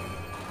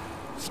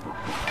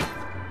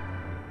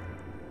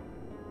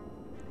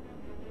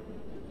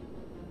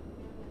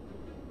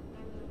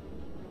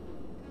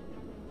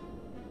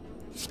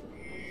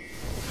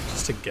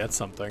 Just to get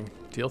something.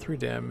 Deal 3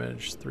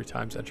 damage, 3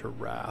 times enter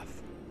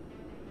Wrath.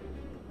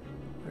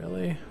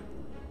 Really?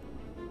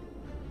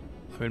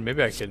 I mean,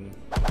 maybe I can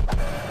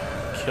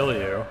kill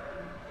you.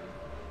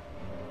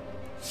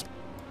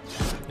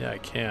 Yeah, I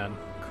can.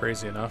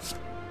 Crazy enough.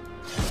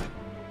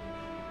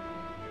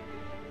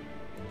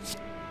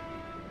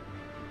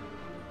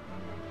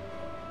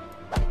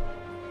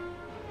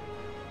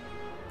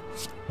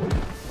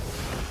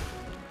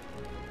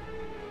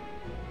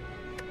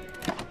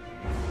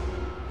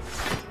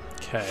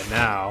 Okay,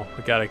 now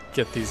we gotta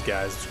get these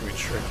guys. It's gonna be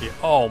tricky.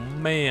 Oh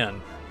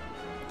man.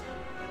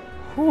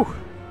 Whew.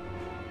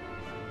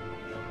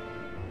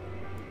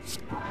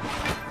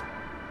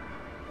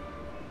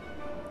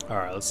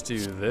 Alright, let's do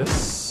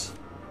this.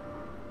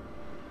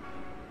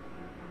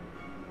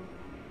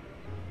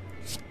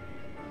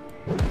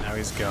 now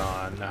he's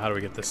gone. Now how do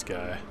we get this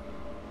guy?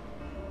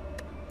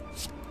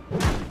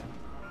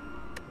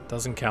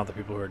 Doesn't count the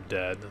people who are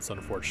dead. That's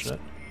unfortunate.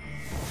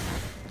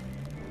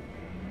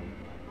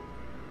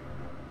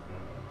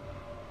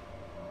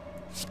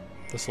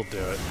 This'll do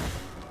it.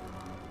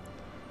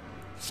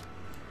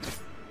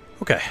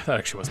 Okay, that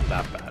actually wasn't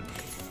that bad.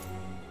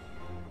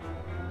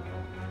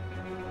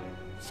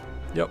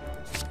 Yep,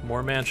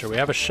 more mantra. We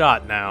have a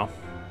shot now.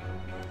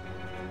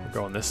 We're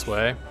going this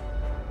way.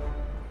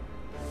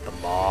 The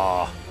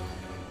maw.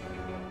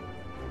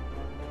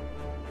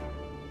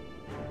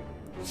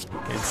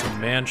 Gain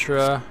some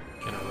mantra.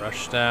 Gonna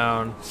rush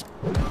down.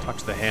 Talk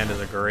to the hand is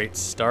a great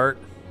start.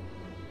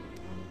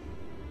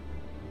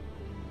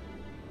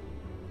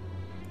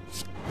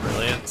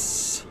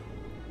 Brilliance.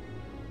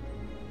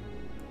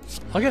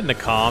 I'll get into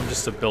calm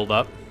just to build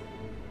up.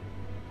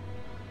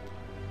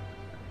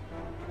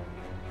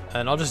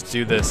 And I'll just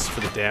do this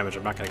for the damage.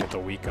 I'm not gonna get the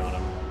weak on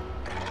him.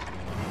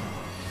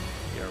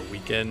 We are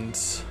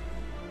weakened.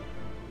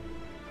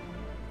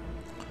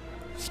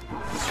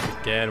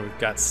 Again, we've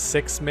got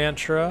 6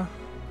 mantra.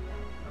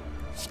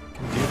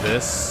 Can do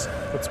this.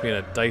 Puts me in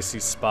a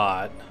dicey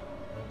spot.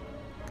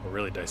 A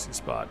really dicey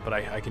spot. But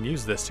I can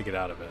use this to get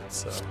out of it,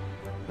 so.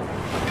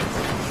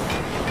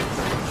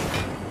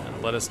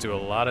 And let us do a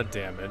lot of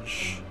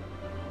damage.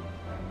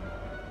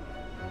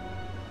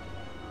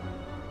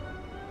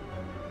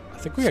 I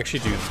think we actually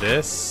do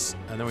this,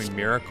 and then we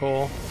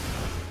miracle.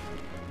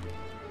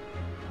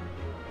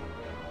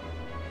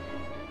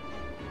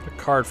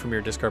 Card from your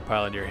discard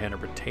pile into your hand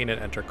and retain it,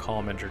 enter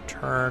calm, end your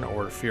turn,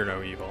 or fear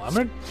no evil. I'm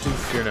gonna do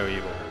fear no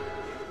evil.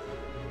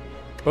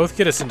 Both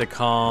get us into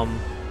calm.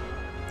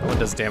 That one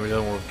does damage, the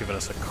other one would have given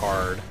us a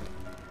card.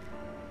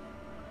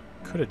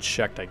 Could have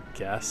checked, I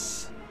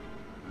guess.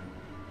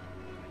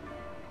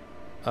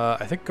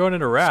 I think going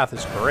into Wrath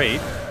is great.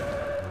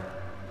 Oh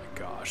my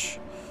gosh.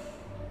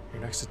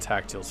 Your next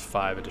attack deals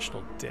 5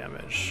 additional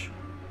damage.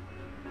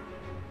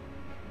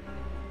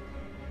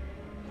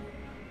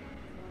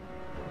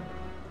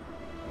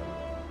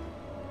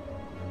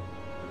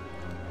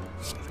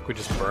 I think we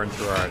just burn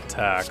through our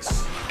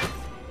attacks.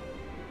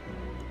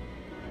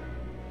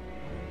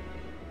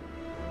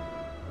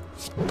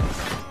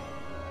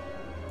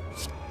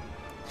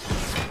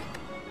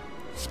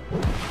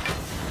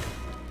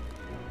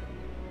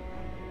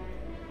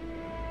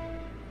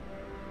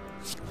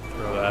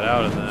 Throw that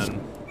out and then...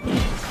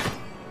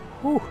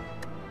 Whew.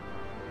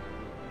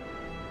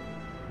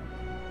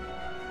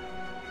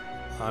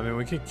 I mean,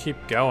 we could keep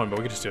going, but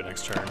we could just do it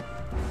next turn.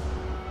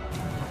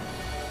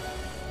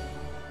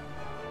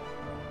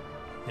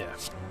 Yeah.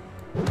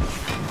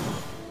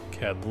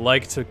 Okay, I'd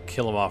like to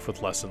kill him off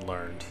with lesson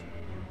learned.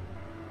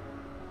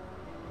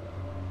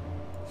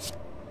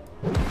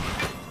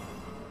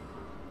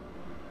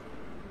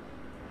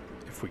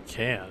 If we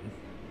can.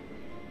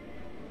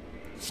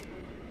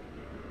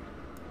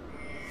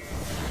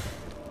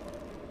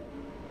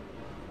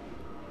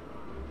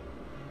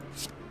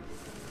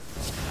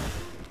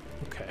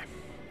 Okay,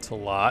 it's a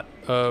lot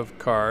of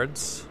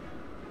cards.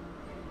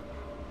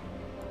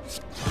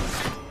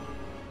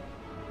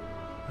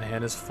 My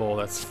hand is full,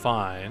 that's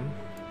fine.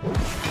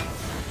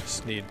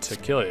 Just need to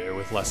kill you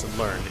with lesson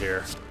learned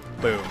here.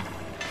 Boom.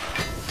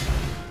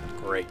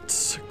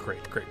 Great,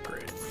 great, great,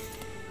 great.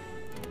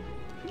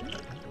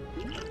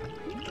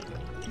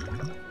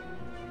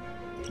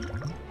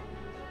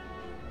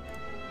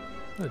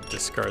 I'm gonna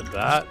discard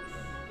that.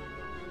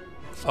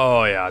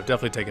 Oh yeah, I've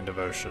definitely taken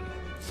devotion.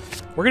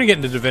 We're gonna get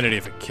into divinity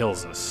if it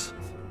kills us.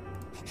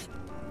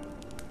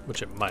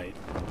 Which it might.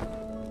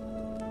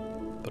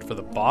 But for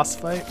the boss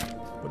fight,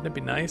 wouldn't it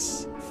be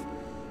nice?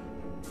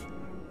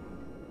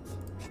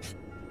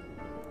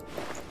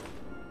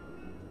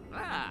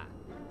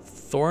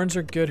 Thorns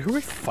are good. Who are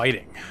we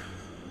fighting?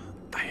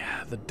 Oh,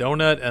 yeah, the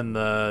donut and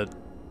the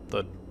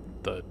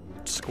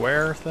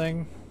square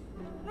thing.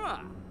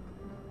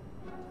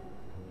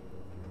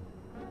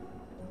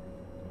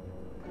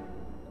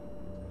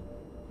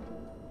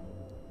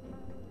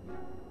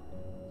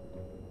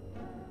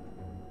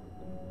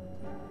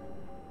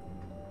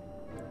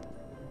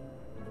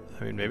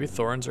 I mean, maybe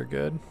thorns are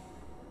good.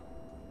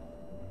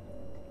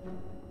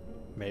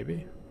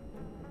 Maybe.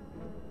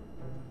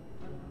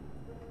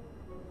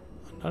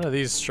 None of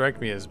these strike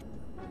me as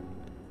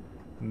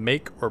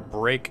make or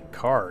break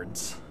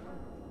cards.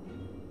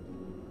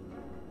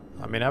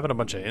 I mean, having a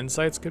bunch of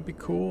insights could be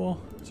cool.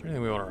 Is there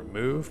anything we want to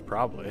remove?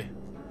 Probably.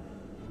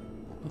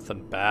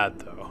 Nothing bad,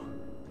 though.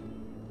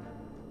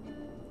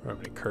 I don't have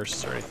any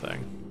curses or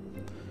anything.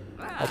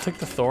 I'll take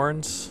the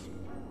thorns.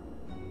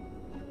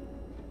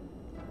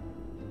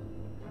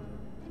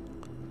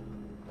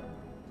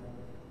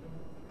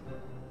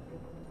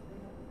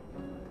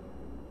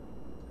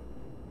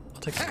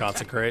 I'll take the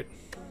consecrate.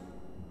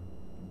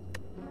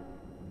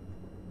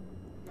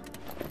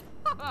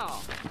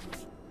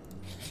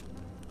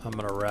 I'm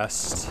gonna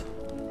rest.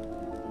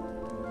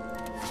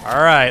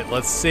 Alright,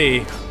 let's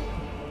see.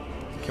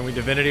 Can we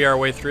divinity our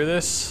way through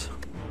this?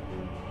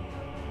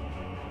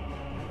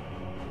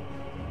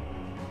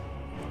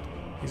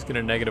 He's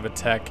gonna negative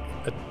attack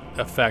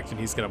effect, and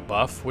he's gonna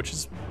buff. Which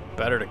is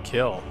better to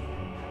kill?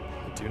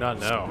 I do not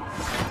know.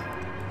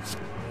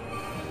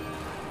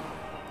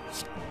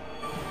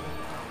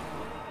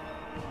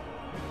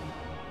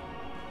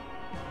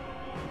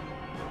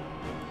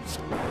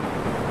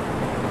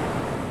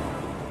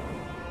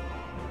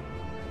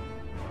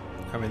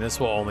 I mean, this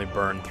will only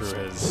burn through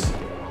his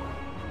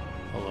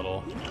a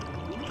little.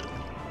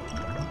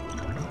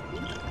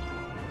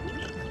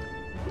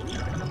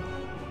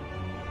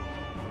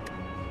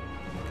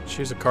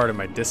 Choose a card in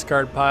my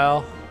discard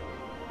pile.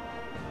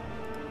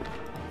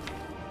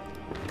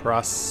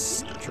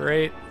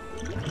 Prostrate.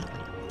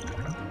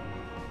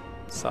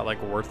 Is that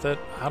like worth it?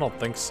 I don't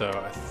think so.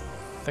 I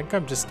think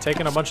I'm just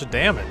taking a bunch of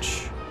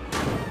damage.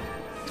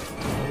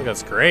 I think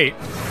that's great.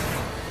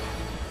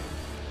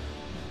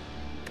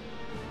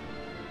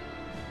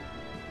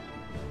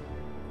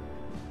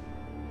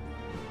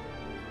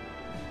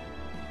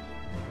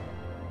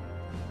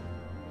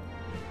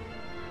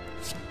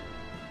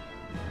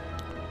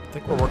 I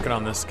think we're working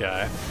on this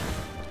guy.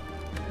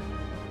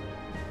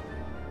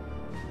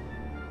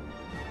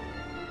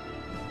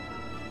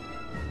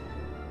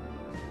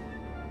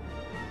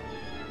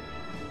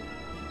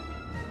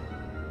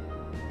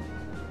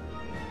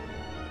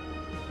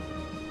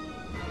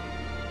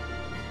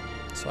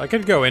 So I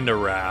could go into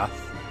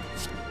Wrath.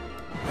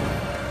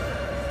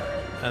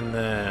 And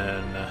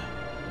then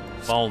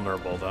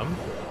vulnerable them.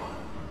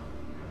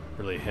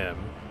 Really him.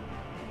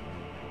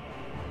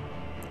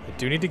 I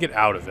do need to get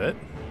out of it.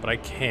 But I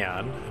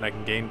can, and I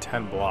can gain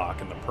 10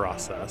 block in the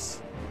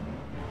process.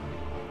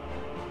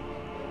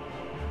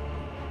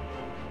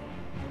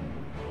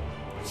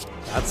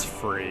 That's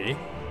free.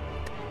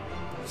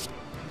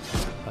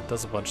 That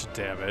does a bunch of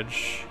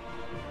damage.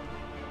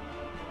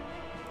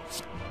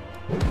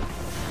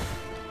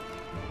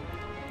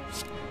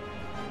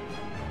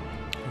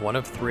 One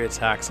of 3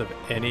 attacks of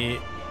any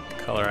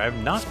color. I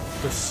have not...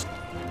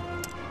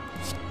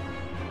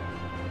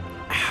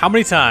 How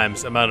many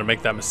times am I gonna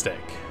make that mistake?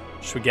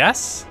 Should we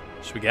guess?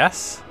 Should we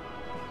guess?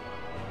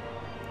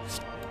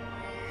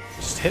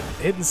 Just hit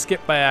and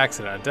skip by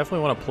accident. I definitely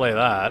want to play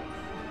that.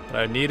 But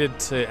I needed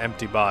to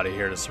empty body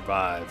here to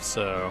survive,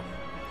 so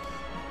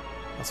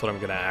that's what I'm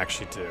gonna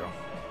actually do.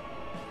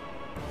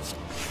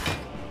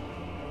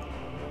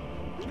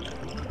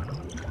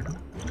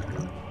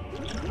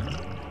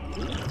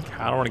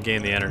 I don't want to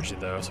gain the energy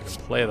though, so I can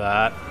play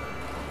that.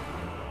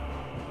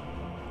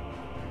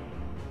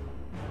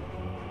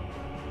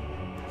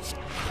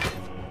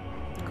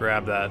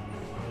 Grab that.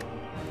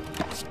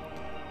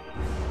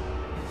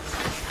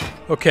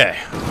 Okay.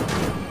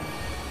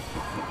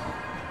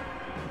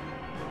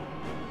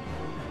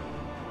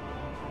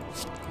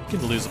 You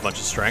can lose a bunch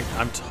of strength.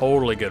 I'm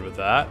totally good with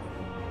that.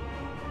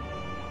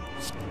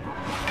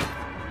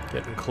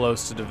 Getting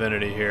close to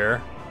Divinity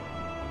here.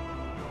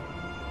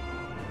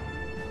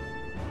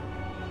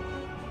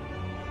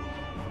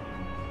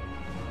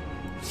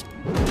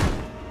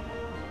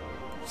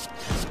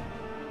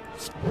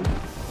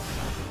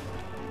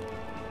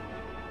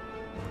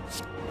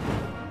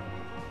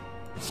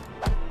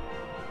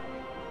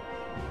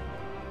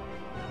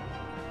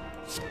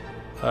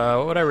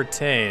 What would I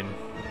retain?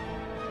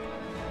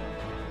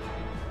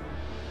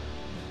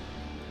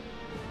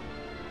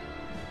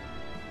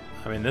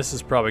 I mean, this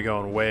is probably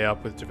going way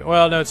up with...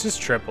 Well, no, it's just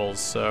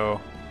triples,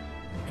 so...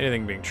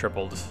 Anything being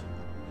tripled.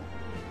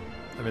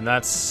 I mean,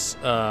 that's...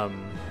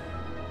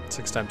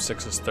 6 times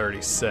 6 is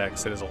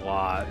 36. It is a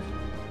lot.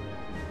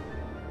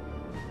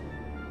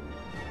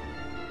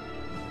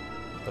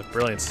 But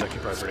Brilliance is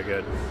actually probably pretty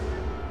good.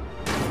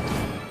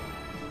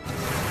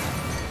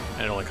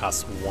 And it only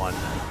costs 1.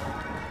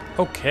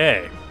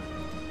 Okay.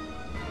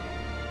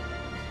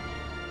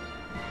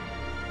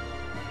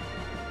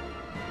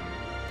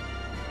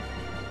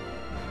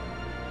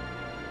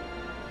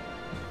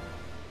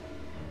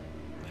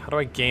 How do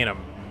I gain them?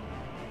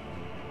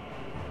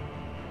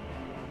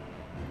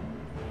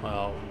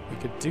 Well, we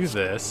could do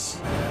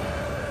this.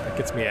 That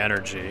gets me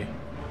energy.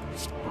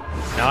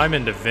 Now I'm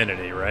in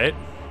Divinity, right?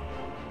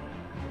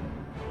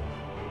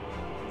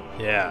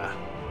 Yeah.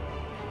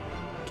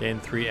 Gain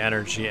 3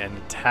 energy and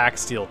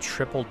attacks deal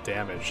triple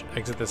damage.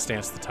 Exit this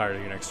stance at the start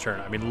of your next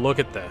turn. I mean, look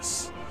at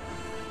this.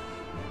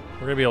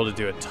 We're gonna be able to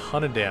do a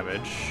ton of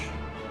damage.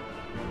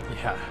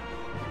 Yeah.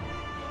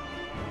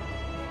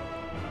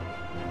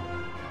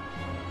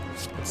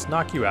 Let's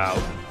knock you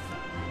out.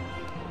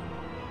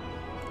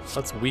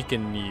 Let's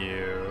weaken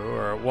you,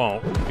 or it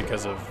won't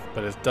because of,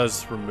 but it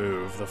does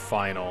remove the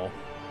final.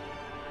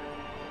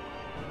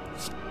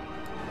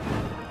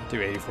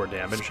 Do 84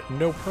 damage,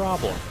 no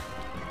problem.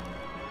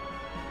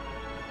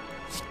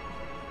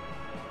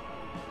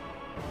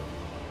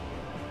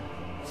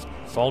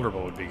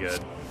 Vulnerable would be good.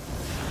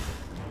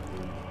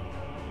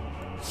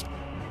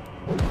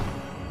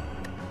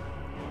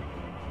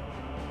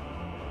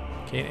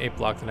 Gain 8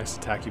 block, the next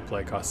attack you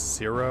play costs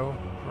 0.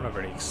 I don't have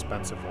any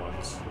expensive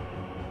ones.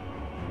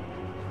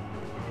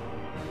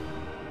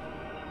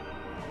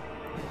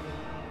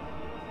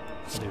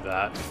 I'll do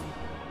that.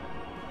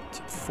 It's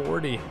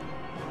 40.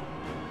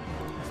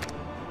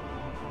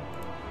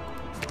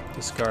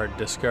 Discard,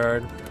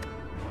 discard.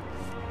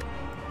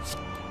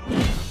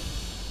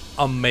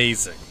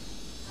 Amazing.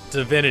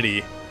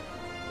 Divinity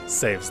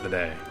saves the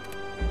day.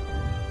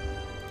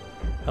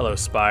 Hello,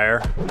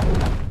 Spire.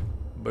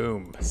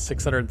 Boom.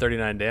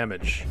 639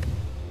 damage.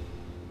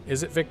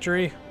 Is it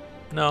victory?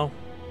 No.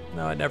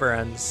 No, it never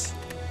ends.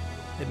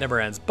 It never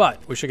ends. But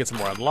we should get some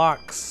more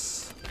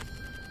unlocks.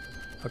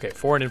 Okay,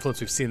 foreign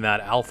influence, we've seen that.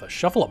 Alpha.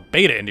 Shuffle a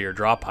beta into your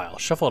drop pile.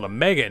 Shuffle a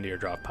mega into your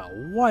drop pile.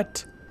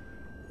 What?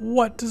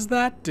 What does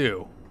that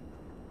do?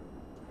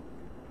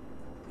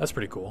 That's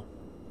pretty cool.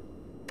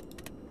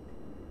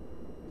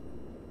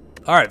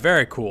 Alright,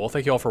 very cool.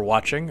 Thank you all for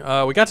watching.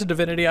 We got to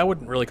Divinity. I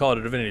wouldn't really call it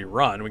a Divinity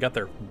run. We got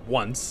there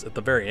once at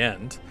the very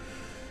end.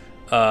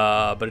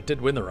 But it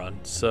did win the run,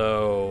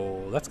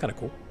 so that's kind of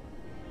cool.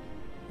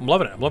 I'm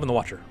loving it. I'm loving the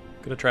Watcher.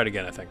 Gonna try it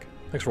again, I think.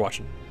 Thanks for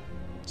watching.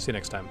 See you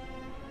next time.